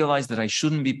I realized that I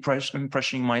shouldn't be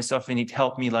pressuring myself, and it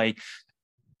helped me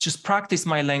just practice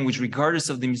my language regardless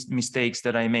of the mistakes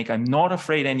that I make. I'm not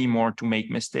afraid anymore to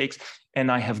make mistakes,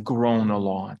 and I have grown a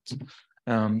lot.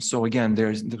 So again,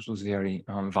 this was very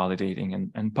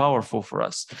validating and powerful for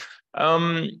us.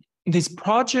 This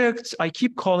project, I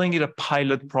keep calling it a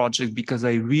pilot project because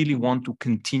I really want to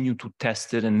continue to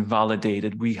test it and validate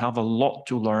it. We have a lot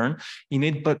to learn in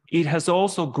it, but it has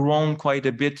also grown quite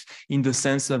a bit in the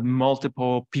sense of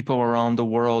multiple people around the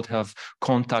world have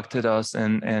contacted us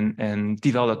and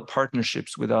developed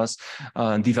partnerships with us,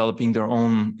 developing their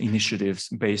own initiatives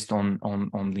based on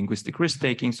linguistic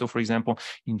risk-taking. So for example,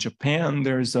 in Japan,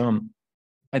 there's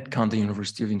at Kanda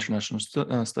University of International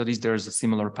Studies, there's a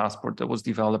similar passport that was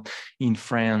developed. In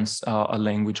France, a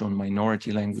language on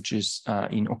minority languages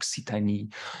in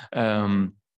Occitanie.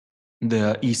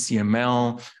 the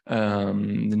ECML,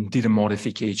 did a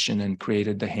modification and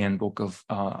created the handbook of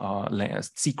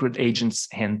secret agents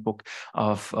handbook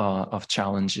of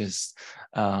challenges.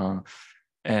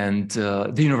 And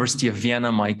the University of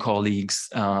Vienna, my colleagues,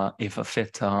 Eva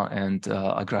Feta and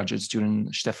a graduate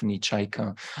student, Stephanie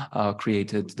Chaika,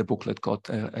 created the booklet called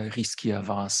Riskia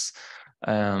Was.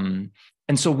 And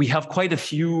so we have quite a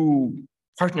few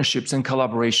partnerships and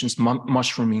collaborations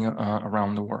mushrooming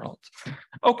around the world.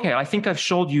 Okay, I think I've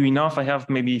showed you enough. I have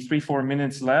maybe 3-4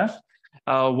 minutes left.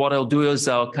 What I'll do is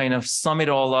I'll kind of sum it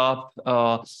all up.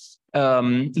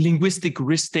 Linguistic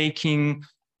risk-taking.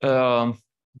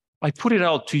 I put it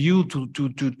out to you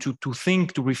to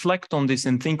think, to reflect on this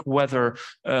and think whether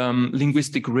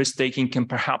linguistic risk-taking can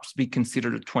perhaps be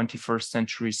considered a 21st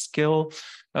century skill,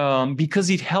 because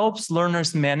it helps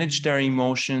learners manage their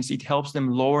emotions, it helps them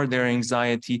lower their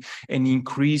anxiety and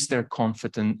increase their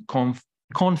confidence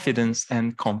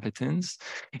and competence.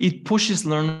 It pushes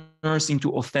learners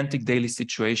into authentic daily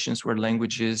situations where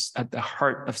language is at the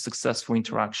heart of successful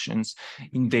interactions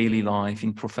in daily life,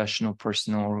 in professional,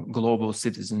 personal, global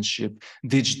citizenship,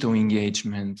 digital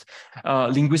engagement.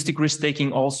 Linguistic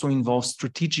risk-taking also involves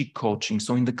strategic coaching.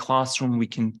 So in the classroom, we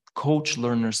can coach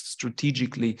learners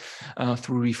strategically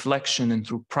through reflection and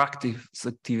through practice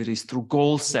activities, through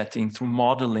goal setting, through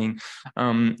modeling.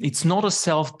 It's not a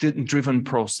self-driven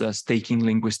process, taking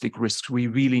linguistic risks. We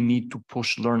really need to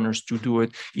push learners to do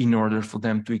it in order for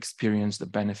them to experience the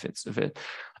benefits of it.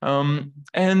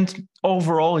 And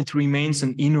overall, it remains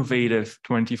an innovative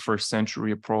 21st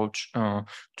century approach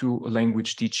to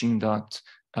language teaching that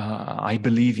I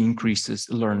believe increases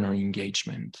learner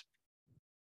engagement.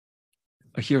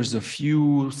 Here's a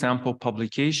few sample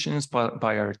publications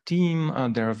by our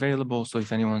team. They're available. So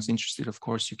if anyone's interested, of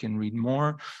course, you can read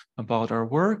more about our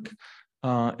work.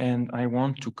 And I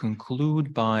want to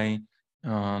conclude by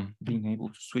being able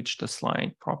to switch the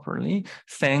slide properly.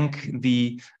 Thank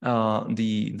the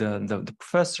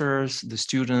professors, the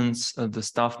students, the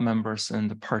staff members,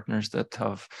 and the partners that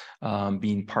have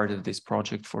been part of this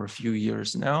project for a few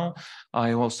years now.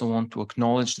 I also want to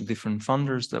acknowledge the different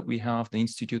funders that we have, the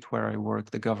institute where I work,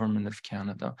 the government of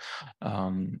Canada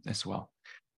as well.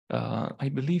 I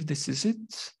believe this is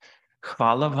it.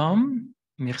 Hvala vam.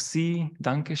 Merci.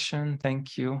 Dankeschön.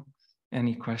 Thank you.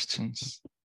 Any questions?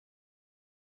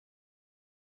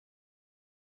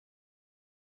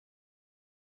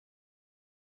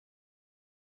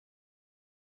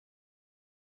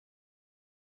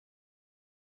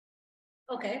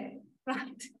 Okay,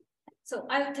 right. So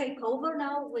I'll take over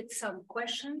now with some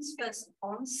questions first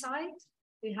on site.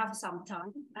 We have some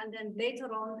time, and then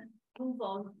later on move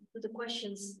on to the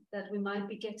questions that we might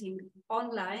be getting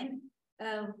online,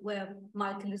 where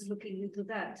Michael is looking into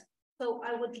that. So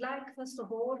I would like, first of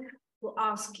all, to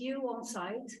ask you on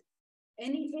site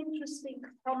any interesting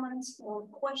comments or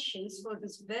questions for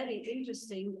this very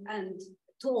interesting and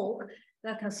talk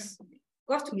that has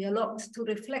got me a lot to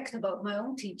reflect about my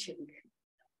own teaching.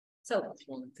 So, if you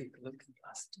want to take a look at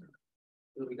last.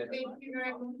 Thank you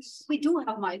very much. We do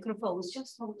have microphones,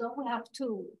 just hold on, we have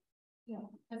two. Yeah.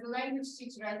 As a language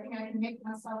teacher, I think I can make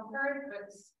myself heard,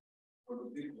 but.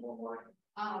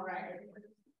 All right.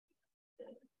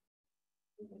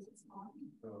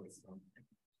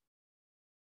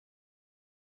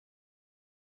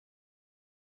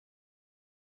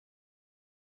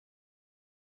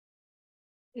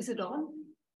 Is it on?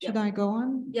 Should I go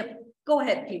on? Yep, go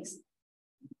ahead, please.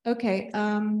 Okay,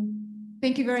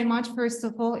 thank you very much. First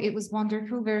of all, it was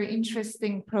wonderful, very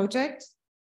interesting project.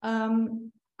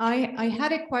 I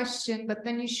had a question, but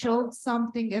then you showed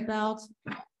something about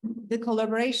the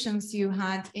collaborations you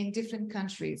had in different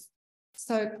countries.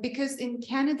 So, because in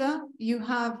Canada, you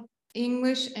have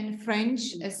English and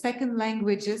French as second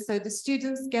languages, so the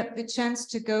students get the chance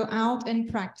to go out and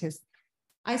practice.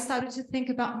 I started to think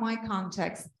about my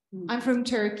context. I'm from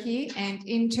Turkey, and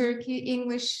in Turkey,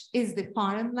 English is the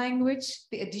foreign language,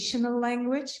 the additional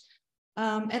language.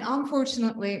 And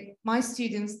unfortunately, my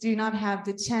students do not have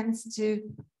the chance to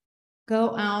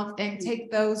go out and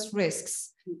take those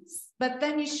risks. But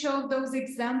then you showed those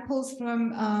examples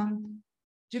from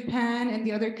Japan and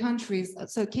the other countries.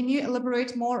 So can you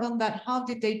elaborate more on that? How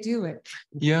did they do it?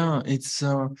 Yeah,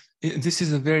 this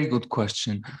is a very good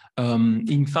question.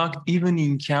 In fact, even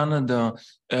in Canada,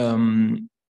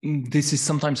 this is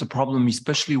sometimes a problem,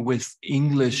 especially with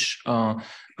English,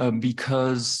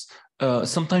 because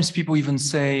sometimes people even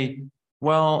say,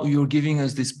 well, you're giving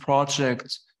us this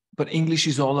project, but English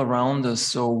is all around us.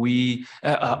 So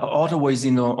Ottawa is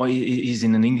in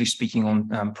an English-speaking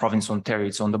province, Ontario.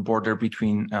 It's on the border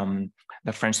between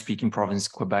the French-speaking province,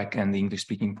 Quebec, and the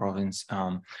English-speaking province,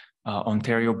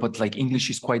 Ontario, but like English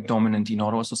is quite dominant in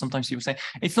Ottawa. So sometimes people say,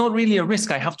 it's not really a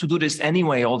risk. I have to do this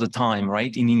anyway all the time,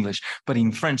 right? In English, but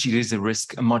in French, it is a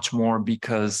risk much more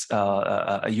because,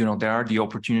 you know, there are the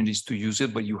opportunities to use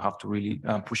it, but you have to really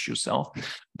push yourself.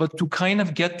 But to kind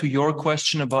of get to your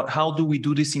question about how do we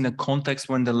do this in a context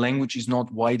when the language is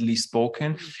not widely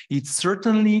spoken, it's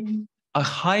certainly a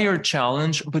higher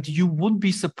challenge, but you would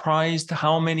be surprised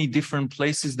how many different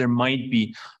places there might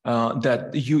be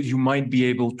that you might be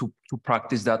able to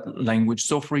practice that language.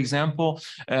 So for example,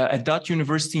 at that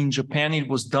university in Japan, it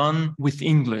was done with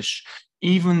English,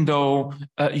 even though,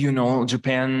 you know,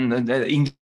 Japan,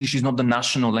 English is not the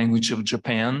national language of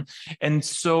Japan. And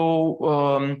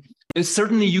so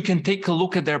certainly you can take a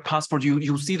look at their passport.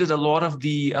 You'll see that a lot of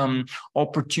the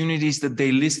opportunities that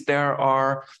they list there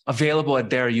are available at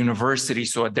their university,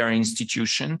 so at their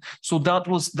institution. So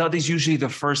that is usually the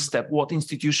first step. What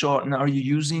institution are you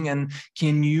using, and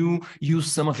can you use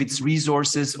some of its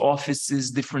resources, offices,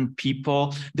 different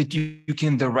people that you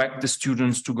can direct the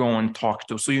students to go and talk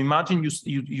to? So you imagine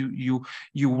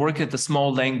you work at a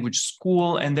small language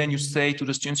school, and then you say to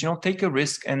the students, you know, take a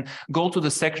risk and go to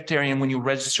the secretary, and when you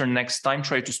register next time,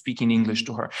 try to speak in English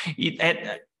to her.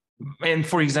 And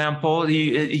for example,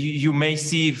 you may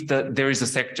see if there is a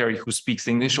secretary who speaks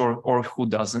English or who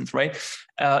doesn't, right?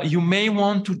 You may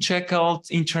want to check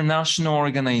out international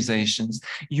organizations.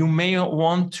 You may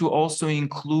want to also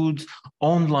include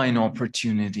online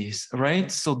opportunities,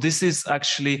 right? So this is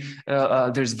actually,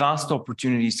 there's vast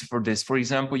opportunities for this. For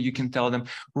example, you can tell them,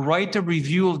 write a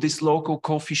review of this local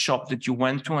coffee shop that you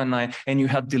went to and you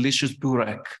had delicious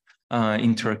burek.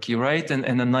 In Turkey, right?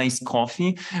 And a nice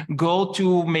coffee. Go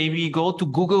to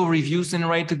Google reviews and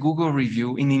write a Google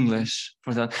review in English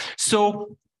for that.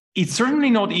 So it's certainly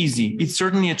not easy. It's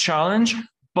certainly a challenge,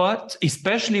 but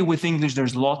especially with English,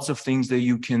 there's lots of things that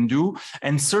you can do.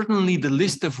 And certainly the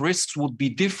list of risks would be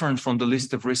different from the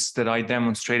list of risks that I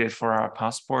demonstrated for our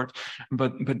passport.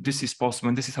 But this is possible,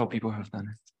 and this is how people have done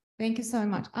it. Thank you so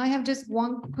much. I have just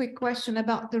one quick question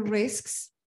about the risks.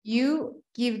 You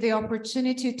give the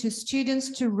opportunity to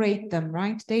students to rate them,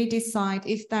 right? They decide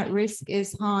if that risk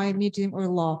is high, medium, or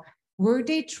low. Were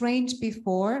they trained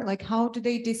before? Like, how do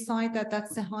they decide that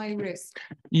that's a high risk?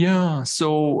 Yeah,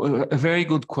 so a very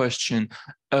good question.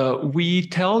 We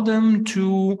tell them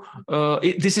to,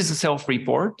 this is a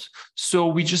self-report. So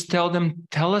we just tell them,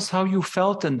 tell us how you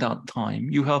felt at that time.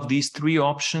 You have these three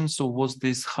options. So was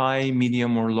this high,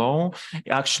 medium, or low?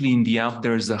 Actually, in the app,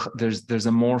 there's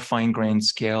a more fine-grained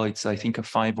scale. It's, I think, a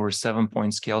 5 or 7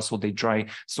 point scale. So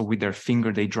so with their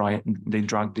finger, they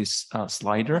drag this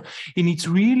slider. And it's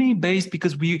really based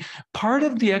because part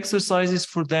of the exercise is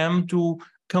for them to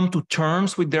come to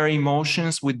terms with their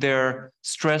emotions, with their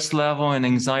stress level and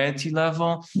anxiety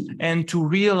level, and to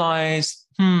realize,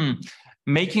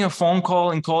 making a phone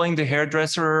call and calling the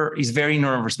hairdresser is very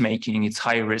nervous making. It's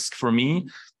high risk for me.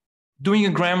 Doing a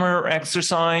grammar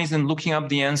exercise and looking up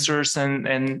the answers and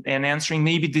answering,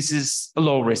 maybe this is a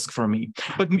low risk for me.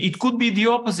 But it could be the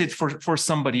opposite for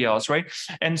somebody else, right?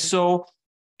 And so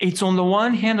it's on the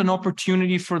one hand an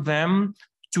opportunity for them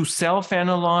to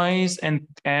self-analyze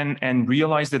and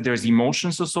realize that there's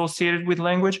emotions associated with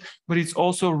language, but it's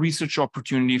also a research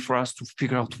opportunity for us to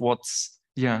figure out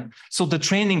so the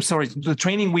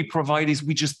training we provide is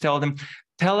we just tell them,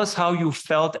 tell us how you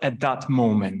felt at that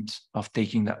moment of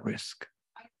taking that risk.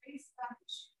 I raised that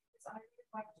because I really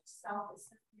like to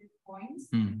self-assessment points.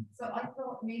 So I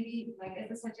thought maybe like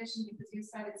as a suggestion, because you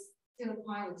said it's still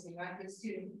piloting, right? You're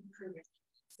still improving.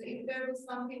 So if there was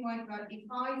something like that, if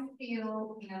I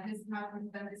feel, this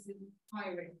happens, then this is high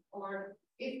risk, or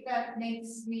if that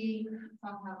makes me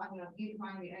somehow, I don't know, you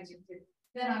find the adjective,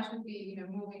 then I should be,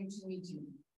 moving to medium.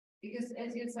 Because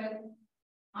as you said,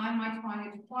 I might find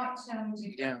it quite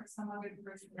challenging for some other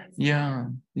person. Yeah.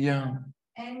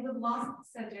 And the last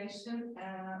suggestion,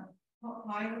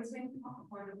 piloting,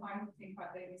 for the piloting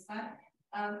part that you said,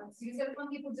 so you said some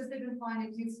people just didn't find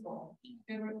it useful.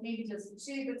 There were maybe just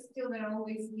two, but still there are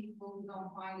always people who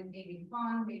don't find it maybe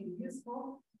fun, maybe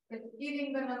useful. But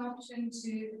giving them an option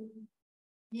to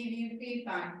give you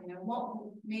feedback, what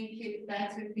would make it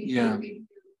better for you?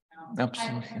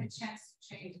 Absolutely. Have a chance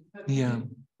to change it. But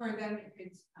for them, if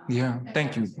it's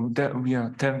thank you.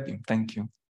 Thank you.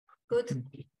 Good.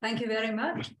 Thank you very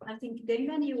much. I think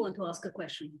Damian, you want to ask a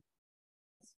question.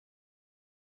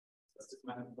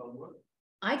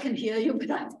 I can hear you, but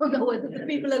I don't know whether the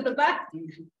people at the back.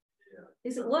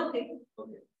 Is it working?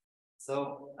 Okay.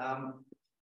 So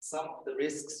some of the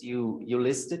risks you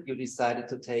listed, you decided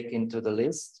to take into the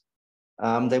list.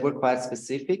 They were quite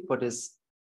specific for this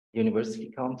university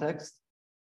context.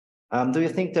 Do you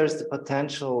think there's the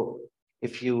potential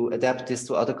if you adapt this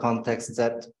to other contexts,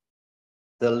 that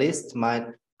the list might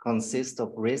consist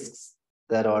of risks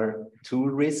that are too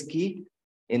risky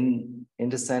in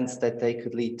the sense that they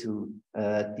could lead to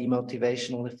a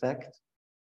demotivational effect?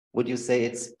 Would you say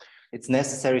it's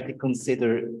necessary to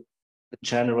consider the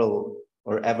general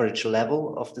or average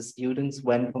level of the students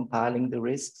when compiling the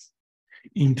risks?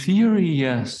 In theory,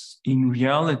 yes. In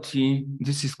reality,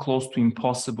 this is close to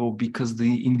impossible because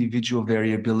the individual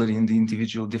variability and the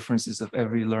individual differences of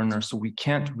every learner. So we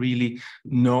can't really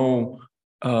know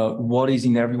what is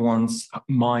in everyone's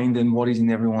mind and what is in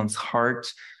everyone's heart.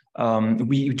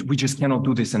 We just cannot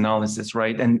do this analysis,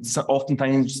 right? And so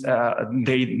oftentimes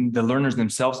the learners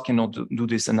themselves cannot do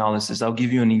this analysis. I'll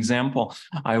give you an example.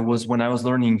 When I was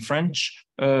learning French,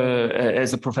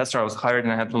 as a professor, I was hired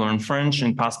and I had to learn French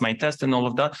and pass my test and all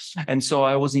of that. And so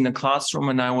I was in a classroom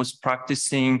and I was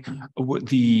practicing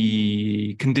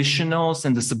the conditionals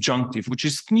and the subjunctive, which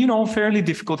is, you know, fairly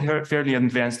difficult, fairly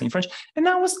advanced in French. And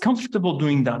I was comfortable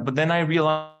doing that. But then I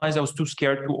realized I was too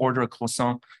scared to order a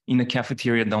croissant in the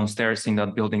cafeteria downstairs in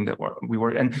that building that we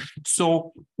were. And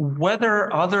so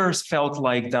whether others felt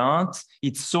like that,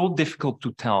 it's so difficult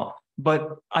to tell.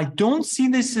 But I don't see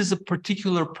this as a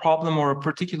particular problem or a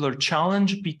particular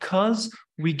challenge because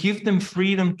we give them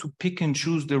freedom to pick and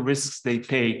choose the risks they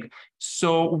take.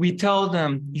 So we tell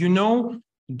them, you know,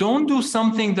 don't do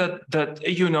something that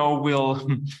you know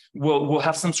will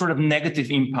have some sort of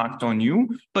negative impact on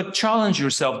you, but challenge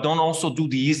yourself. Don't also do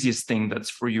the easiest thing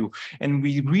that's for you. And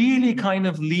we really kind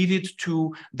of leave it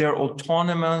to their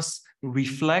autonomous,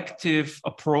 reflective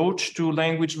approach to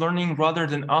language learning rather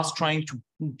than us trying to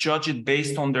judge it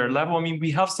based on their level. I mean,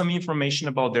 we have some information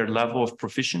about their level of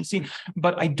proficiency,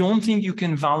 but I don't think you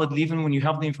can validly, even when you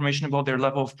have the information about their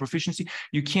level of proficiency,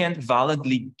 you can't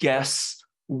validly guess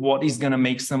what is going to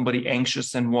make somebody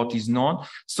anxious and what is not.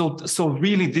 So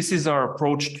really, this is our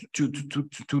approach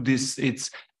to this.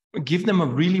 It's give them a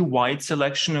really wide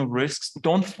selection of risks.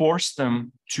 Don't force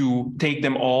them to take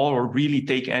them all or really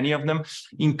take any of them.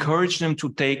 Encourage them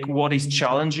to take what is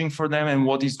challenging for them and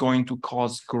what is going to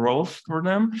cause growth for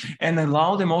them, and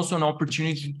allow them also an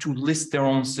opportunity to list their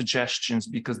own suggestions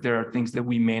because there are things that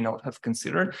we may not have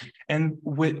considered. And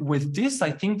with this,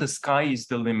 I think the sky is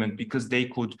the limit because they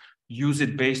could use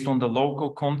it based on the local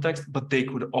context, but they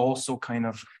could also kind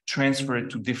of transfer it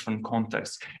to different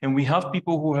contexts. And we have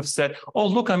people who have said, oh,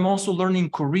 look, I'm also learning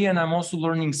Korean, I'm also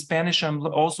learning Spanish, I'm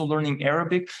also learning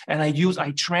Arabic, and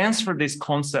I transfer this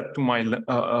concept to my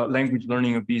language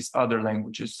learning of these other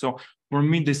languages. So for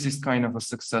me, this is kind of a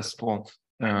successful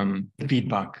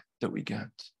feedback that we get.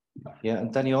 Yeah,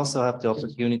 and then you also have the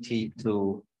opportunity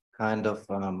to kind of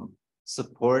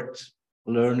support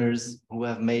learners who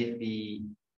have maybe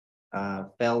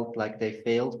felt like they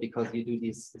failed because you do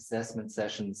these assessment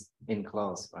sessions in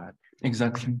class, right?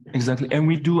 Exactly. And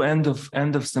we do end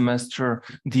of semester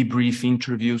debrief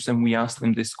interviews, and we ask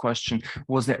them this question: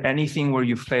 was there anything where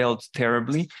you failed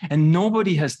terribly? And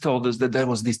nobody has told us that there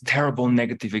was this terrible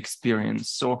negative experience.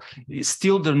 So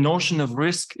still the notion of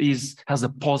risk has a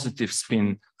positive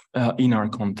spin in our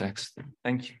context.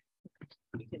 Thank you.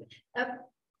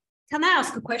 Can I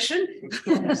ask a question?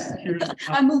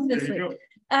 I move this way.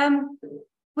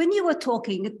 When you were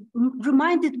talking, it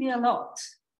reminded me a lot,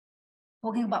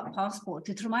 talking about passport,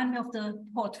 it reminded me of the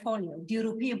portfolio, the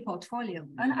European portfolio.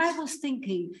 And I was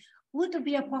thinking, would there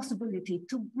be a possibility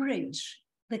to bridge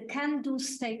the can-do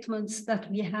statements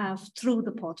that we have through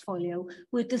the portfolio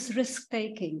with this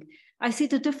risk-taking? I see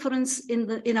the difference in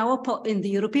the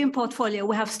European portfolio.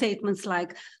 We have statements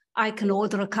like, I can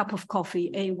order a cup of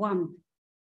coffee, A1.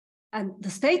 And the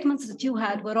statements that you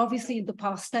had were obviously in the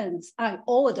past tense. I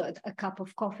ordered a cup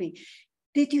of coffee.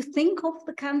 Did you think of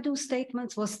the can-do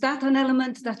statements? Was that an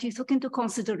element that you took into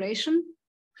consideration?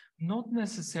 Not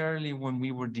necessarily when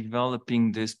we were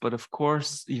developing this, but of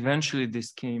course, eventually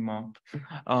this came up.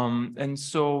 And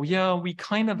so, yeah, we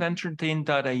kind of entertained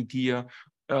that idea.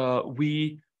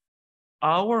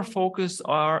 Our focus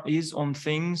is on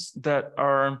things that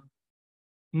are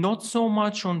not so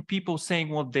much on people saying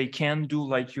what they can do,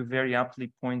 like you very aptly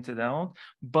pointed out,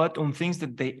 but on things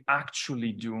that they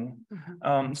actually do.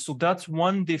 Mm-hmm. So that's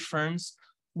one difference.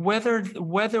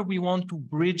 Whether we want to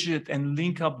bridge it and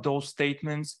link up those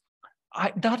statements,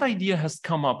 that idea has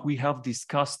come up. We have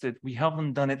discussed it. We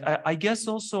haven't done it. I guess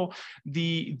also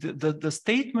the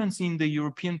statements in the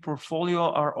European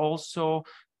portfolio are also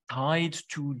tied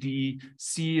to the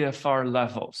CFR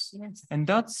levels. Yes. And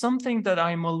that's something that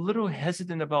I'm a little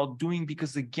hesitant about doing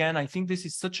because, again, I think this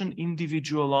is such an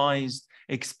individualized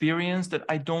experience that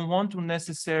I don't want to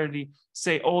necessarily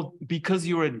say, oh, because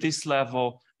you're at this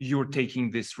level, you're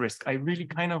taking this risk. I really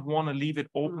kind of want to leave it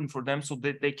open for them so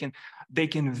that they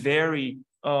can vary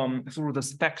through the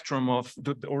spectrum of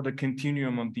the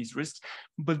continuum of these risks.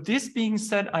 But this being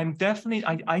said, I'm definitely,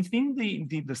 I think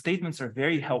the statements are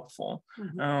very helpful.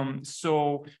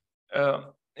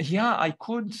 Yeah, I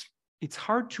could, it's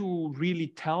hard to really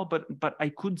tell, but I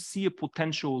could see a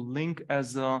potential link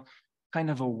as a kind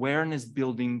of awareness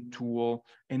building tool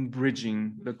and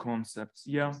bridging the concepts.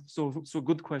 Yeah, so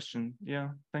good question.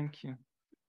 Yeah, thank you.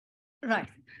 Right.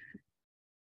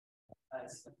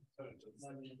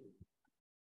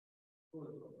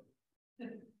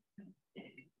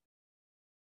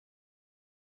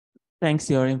 Thanks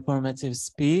for your informative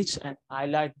speech. And I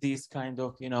like these kind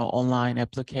of, online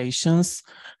applications.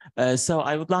 So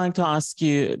I would like to ask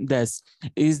you this.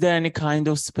 Is there any kind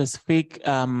of specific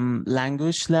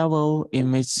language level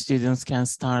in which students can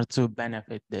start to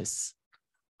benefit this?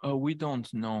 We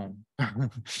don't know.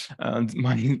 And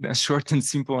my short and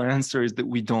simple answer is that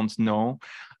we don't know.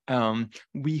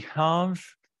 We have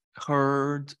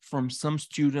heard from some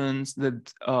students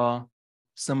that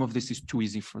some of this is too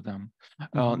easy for them.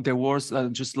 There was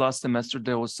just last semester,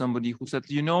 there was somebody who said,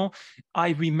 I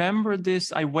remember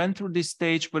this, I went through this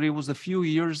stage, but it was a few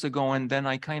years ago, and then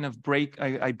I kind of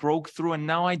I broke through, and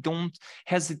now I don't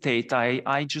hesitate.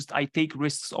 I take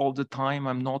risks all the time.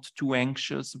 I'm not too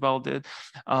anxious about it.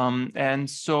 And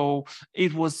so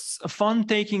it was fun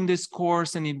taking this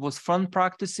course, and it was fun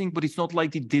practicing, but it's not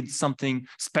like it did something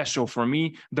special for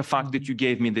me, the fact that you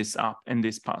gave me this app and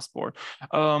this passport.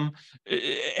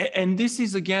 And this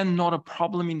is, again, not a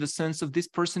problem in the sense of this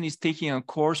person is taking a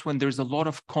course when there's a lot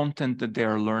of content that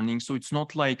they're learning. So it's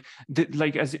not like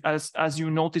as you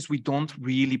notice, we don't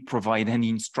really provide any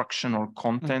instruction or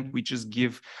content. We just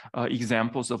give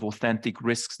examples of authentic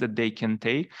risks that they can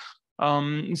take.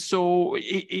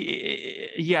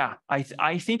 Yeah,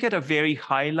 I think at a very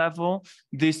high level,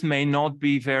 this may not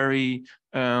be very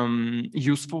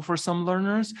useful for some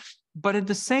learners. But at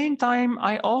the same time,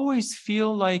 I always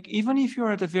feel like even if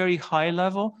you're at a very high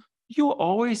level, you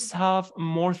always have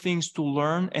more things to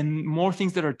learn and more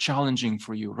things that are challenging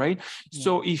for you, right? Yeah.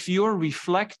 So if you're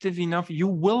reflective enough, you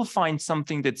will find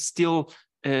something that still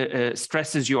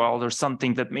stresses you out or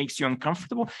something that makes you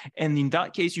uncomfortable. And in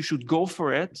that case, you should go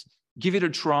for it, give it a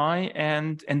try,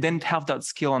 and then have that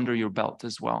skill under your belt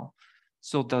as well.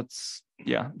 So that's,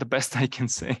 yeah, the best I can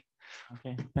say.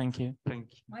 Okay, thank you. Thank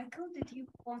you. Michael, did you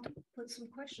want to put some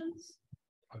questions?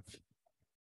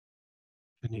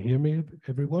 Can you hear me,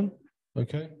 everyone?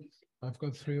 Okay, I've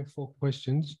got 3 or 4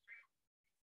 questions.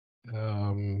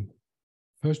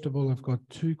 First of all, I've got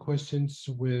 2 questions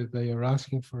where they are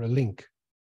asking for a link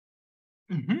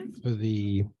for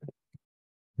the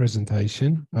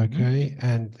presentation, okay,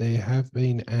 and they have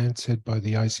been answered by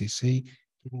the ICC,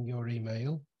 giving your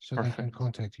email so Perfect. They can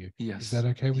contact you. Yes. Is that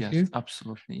okay with yes, you?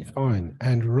 Absolutely. Yeah. Fine.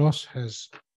 And Ross has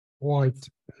quite,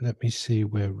 let me see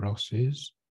where Ross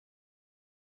is.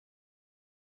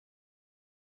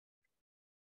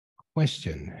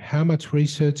 Question: how much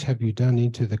research have you done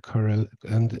into the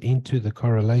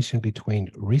correlation between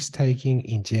risk-taking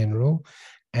in general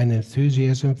and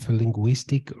enthusiasm for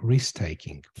linguistic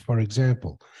risk-taking? For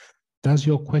example, does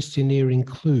your questionnaire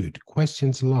include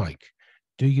questions like,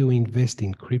 do you invest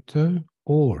in crypto,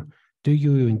 or do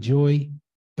you enjoy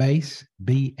base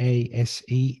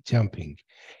jumping?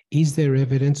 Is there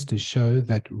evidence to show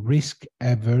that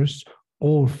risk-averse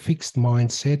or fixed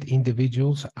mindset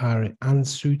individuals are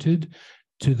unsuited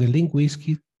to the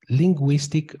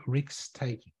linguistic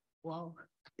risk-taking? Wow.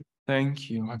 Thank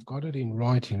you. I've got it in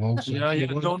writing also. Yeah,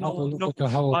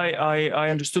 no. I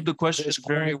understood the question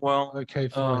very well. Okay,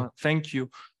 fine. Thank you.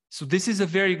 So this is a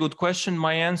very good question.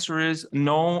 My answer is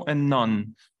no and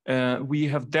none. We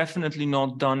have definitely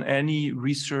not done any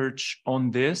research on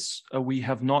this. We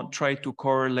have not tried to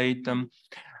correlate them.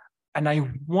 And I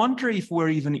wonder if we're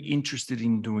even interested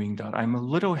in doing that. I'm a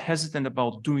little hesitant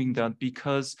about doing that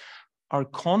because our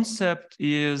concept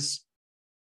is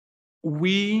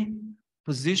we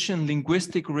position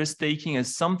linguistic risk-taking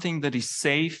as something that is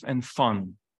safe and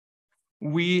fun.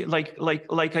 We like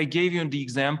I gave you the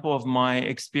example of my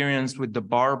experience with the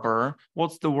barber.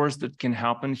 What's the worst that can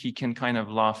happen? He can kind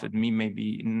of laugh at me,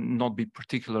 maybe not be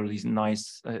particularly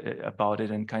nice about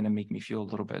it, and kind of make me feel a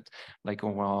little bit like,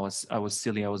 oh well, I was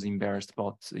silly, I was embarrassed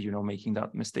about making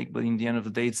that mistake. But in the end of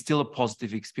the day, it's still a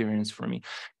positive experience for me.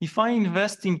 If I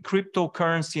invest in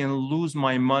cryptocurrency and lose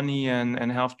my money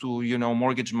and have to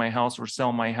mortgage my house or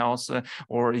sell my house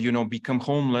or become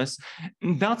homeless,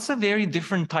 that's a very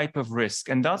different type of risk.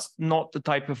 And that's not the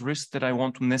type of risk that I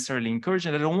want to necessarily encourage.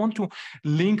 And I don't want to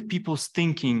link people's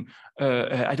thinking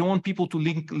I don't want people to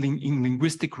link in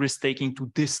linguistic risk-taking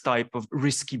to this type of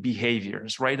risky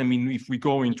behaviors, right? I mean, if we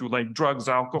go into like drugs,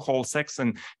 alcohol, sex,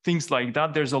 and things like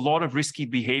that, there's a lot of risky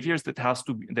behaviors that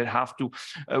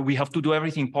we have to do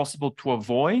everything possible to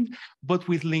avoid. But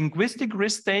with linguistic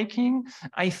risk-taking,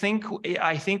 I think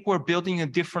we're building a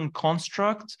different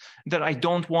construct that I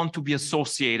don't want to be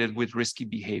associated with risky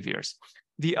behaviors.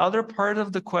 The other part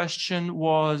of the question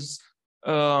was,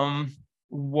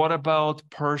 what about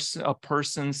a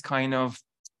person's kind of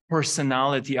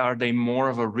personality? Are they more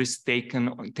of a risk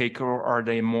taker, or are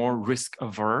they more risk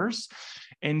averse?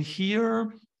 And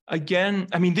here again,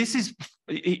 I mean, this is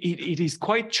it is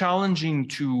quite challenging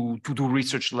to do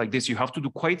research like this. You have to do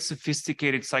quite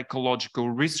sophisticated psychological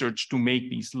research to make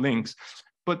these links.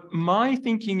 But my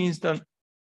thinking is that,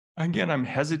 again, I'm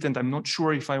hesitant. I'm not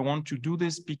sure if I want to do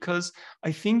this, because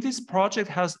I think this project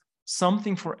has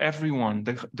something for everyone,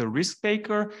 the risk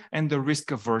taker and the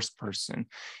risk averse person.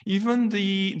 Even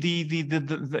even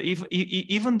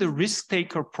the risk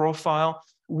taker profile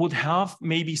would have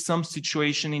maybe some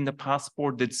situation in the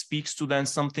passport that speaks to them,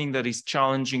 something that is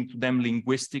challenging to them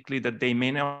linguistically that they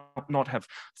may not have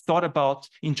thought about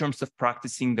in terms of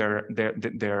practicing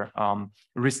their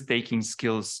risk-taking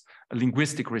skills,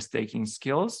 linguistic risk-taking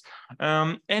skills.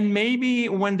 And maybe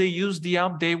when they use the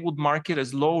app, they would mark it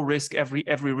as low risk.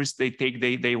 Every risk they take,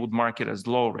 they would mark it as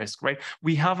low risk, right?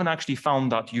 We haven't actually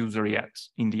found that user yet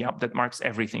in the app that marks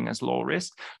everything as low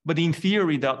risk, but in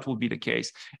theory, that will be the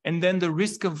case. And then the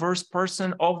risk-averse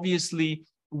person obviously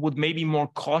would maybe more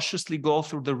cautiously go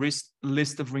through the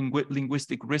list of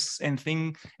linguistic risks and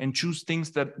choose things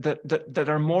that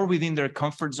are more within their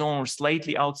comfort zone or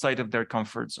slightly outside of their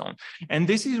comfort zone. And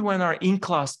this is when our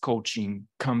in-class coaching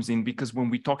comes in, because when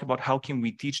we talk about how can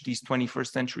we teach these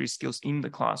 21st century skills in the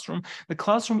classroom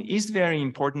is very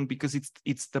important, because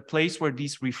it's the place where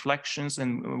these reflections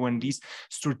and when these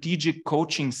strategic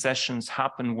coaching sessions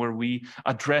happen, where we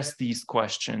address these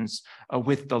questions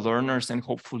with the learners and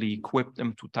hopefully equip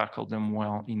them to tackle them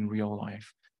well in real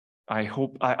life. I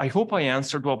hope I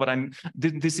answered well, but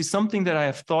this is something that I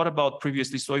have thought about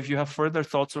previously. So if you have further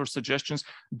thoughts or suggestions,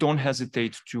 don't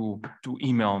hesitate to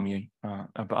email me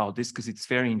about this, because it's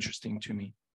very interesting to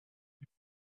me.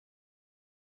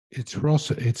 It's Ross.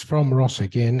 It's from Ross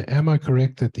again. Am I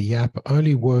correct that the app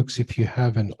only works if you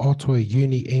have an Ottawa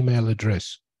Uni email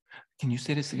address? Can you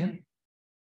say this again?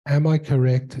 Am I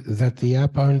correct that the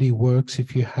app only works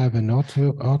if you have an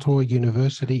Ottawa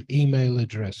University email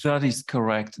address? That is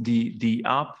correct. The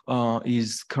app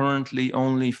is currently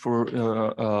only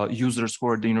for users who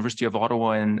are at the University of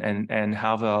Ottawa and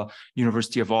have a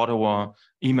University of Ottawa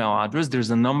email address. There's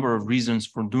a number of reasons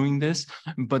for doing this,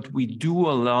 but we do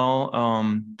allow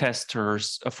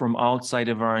testers from outside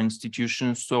of our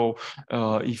institution. So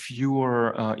if you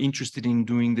are interested in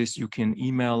doing this, you can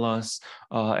email us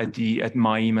at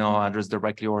my email address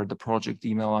directly, or the project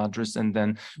email address, and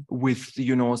then with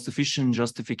a sufficient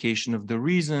justification of the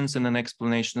reasons and an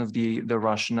explanation of the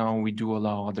rationale, we do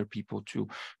allow other people to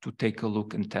take a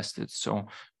look and test it. So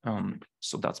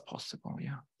so that's possible,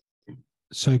 yeah.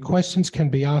 So questions can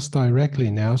be asked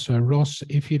directly now. So Ross,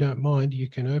 if you don't mind, you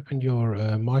can open your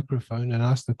microphone and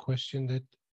ask the question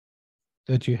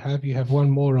that you have. You have one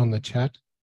more on the chat.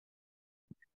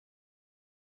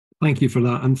 Thank you for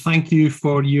that, and thank you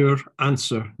for your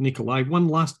answer, Nikolay. One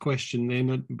last question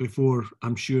then, before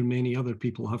I'm sure many other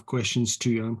people have questions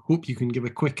too. I hope you can give a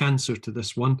quick answer to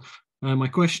this one. My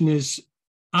question is,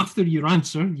 after your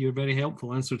answer, your very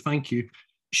helpful answer, thank you,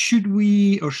 should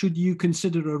we or should you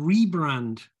consider a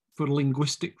rebrand for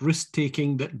linguistic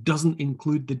risk-taking that doesn't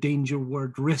include the danger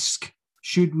word risk?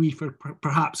 Should we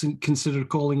perhaps consider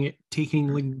calling it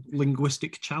taking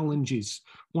linguistic challenges?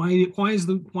 Why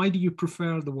do you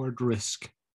prefer the word risk?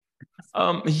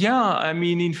 Yeah, I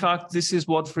mean, in fact, this is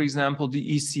what, for example,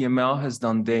 the ECML has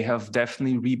done. They have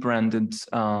definitely rebranded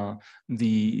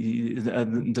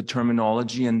the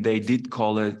terminology, and they did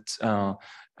call it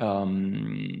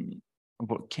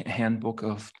handbook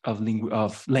of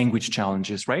language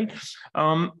challenges, right?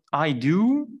 I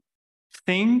do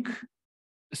think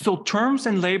so. Terms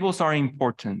and labels are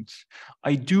important.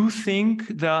 I do think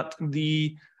that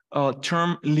the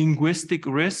term linguistic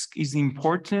risk is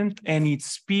important, and it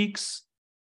speaks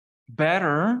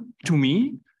better to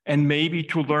me and maybe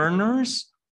to learners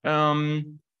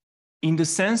in the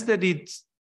sense that it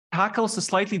tackles a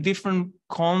slightly different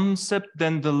concept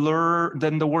than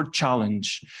the word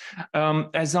challenge.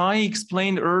 As I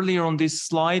explained earlier on this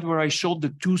slide where I showed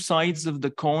the two sides of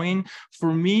the coin,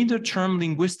 for me, the term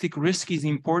linguistic risk is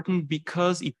important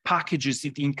because it packages,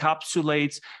 it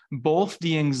encapsulates both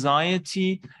the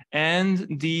anxiety and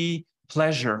the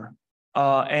pleasure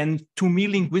And to me,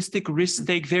 linguistic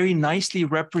risk-take very nicely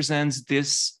represents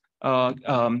this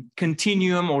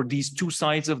continuum or these two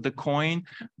sides of the coin.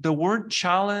 The word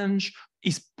challenge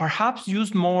is perhaps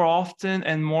used more often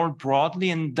and more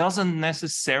broadly and doesn't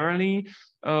necessarily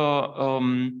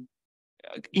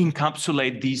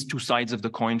encapsulate these two sides of the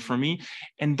coin for me.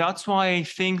 And that's why I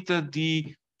think that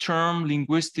the term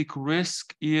linguistic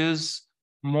risk is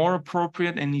more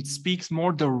appropriate and it speaks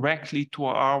more directly to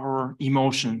our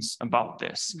emotions about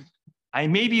this. I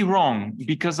may be wrong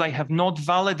because I have not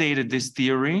validated this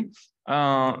theory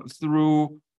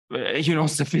through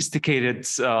sophisticated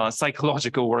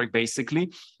psychological work,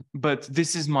 basically. But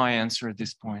this is my answer at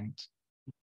this point.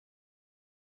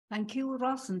 Thank you,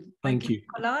 Ross. And Thank you.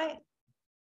 Nikolay.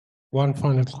 One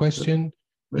final question.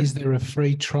 Is there a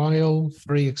free trial,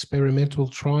 free experimental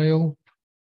trial?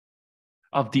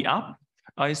 Of the app?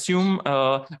 I assume,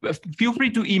 feel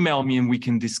free to email me and we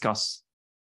can discuss.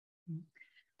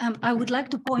 I would like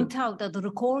to point out that the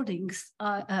recordings,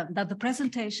 that the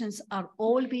presentations are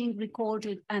all being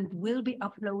recorded and will be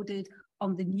uploaded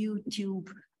on the YouTube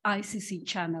ICC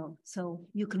channel. So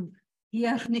you can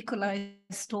hear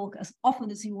Nikolay's talk as often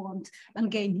as you want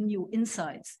and gain new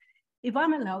insights. If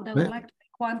I'm allowed, I would like to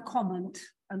make one comment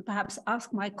and perhaps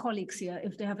ask my colleagues here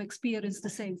if they have experienced the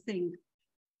same thing.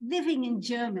 Living in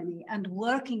Germany and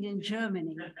working in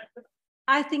Germany,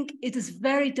 I think it is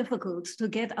very difficult to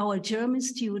get our German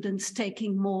students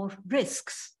taking more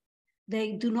risks.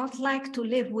 They do not like to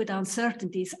live with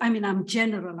uncertainties. I mean, I'm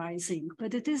generalizing,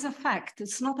 but it is a fact.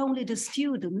 It's not only the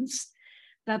students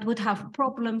that would have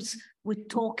problems with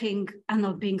talking and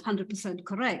not being 100%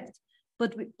 correct,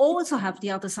 but we also have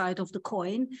the other side of the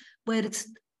coin where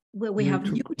we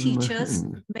have new teachers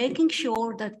making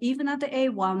sure that even at the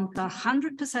A1, they're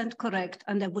 100% correct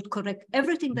and they would correct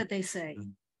everything that they say.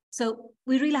 So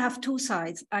we really have two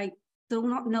sides. I do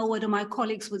not know whether my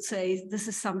colleagues would say this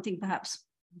is something perhaps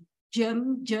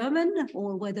German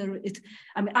or whether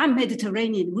I mean, I'm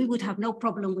Mediterranean. We would have no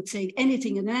problem with saying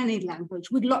anything in any language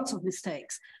with lots of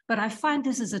mistakes. But I find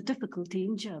this is a difficulty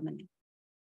in Germany.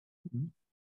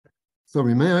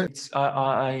 Sorry, may I?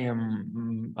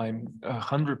 I'm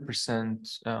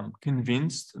 100%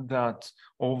 convinced that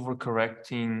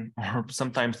overcorrecting or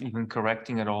sometimes even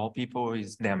correcting at all people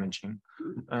is damaging.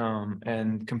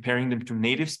 And comparing them to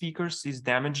native speakers is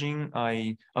damaging.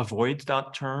 I avoid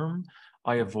that term.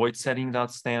 I avoid setting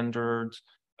that standard.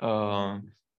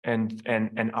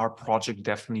 And our project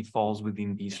definitely falls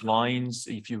within these lines.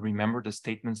 If you remember the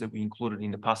statements that we included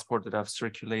in the passport that I've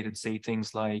circulated say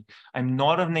things like, I'm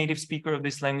not a native speaker of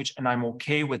this language and I'm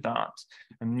okay with that.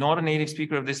 I'm not a native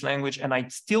speaker of this language and I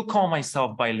still call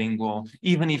myself bilingual,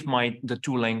 even if the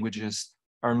two languages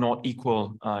are not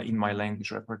equal in my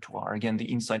language repertoire. Again, the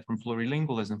insight from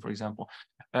plurilingualism, for example.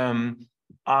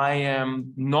 I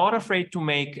am not afraid to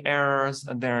make errors.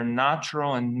 They're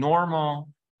natural and normal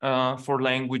for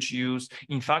language use.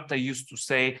 In fact, I used to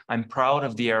say, I'm proud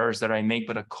of the errors that I make,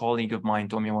 but a colleague of mine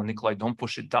told me, well, Nikolay, don't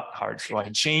push it that hard. So I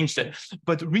changed it.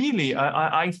 But really,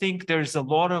 I think there's a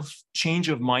lot of change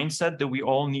of mindset that we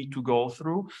all need to go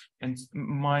through. And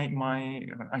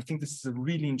I think this is a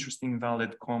really interesting,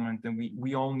 valid comment, and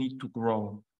we all need to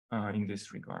grow in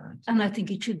this regard. And I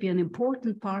think it should be an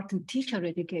important part in teacher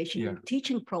education, in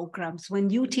teaching programs. When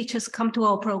new teachers come to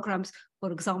our programs,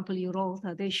 for example,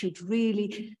 Eurolta, they should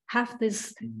really have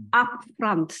this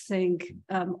upfront thing,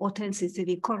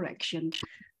 authenticity, correction,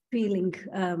 feeling,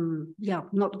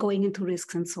 not going into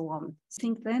risks and so on. I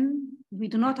think then we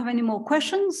do not have any more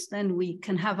questions, then we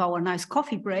can have our nice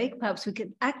coffee break. Perhaps we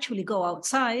can actually go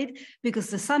outside because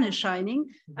the sun is shining,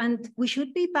 and we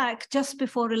should be back just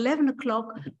before 11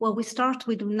 o'clock where we start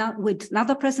with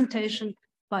another presentation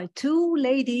by two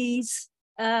ladies.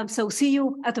 So see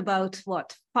you at about,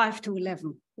 5 to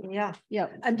 11. Yeah.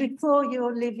 And before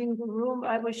you're leaving the room,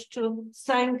 I wish to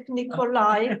thank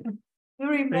Nikolay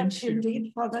very much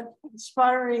indeed for that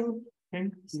inspiring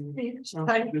speech.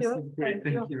 Thank you. Thank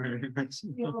you very much.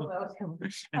 You're welcome.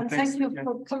 And thank you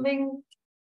for coming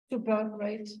to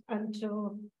Belgrade and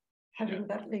to having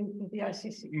that link with the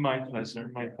ICC. My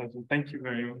pleasure. Thank you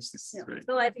very much. This is great.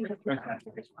 So I think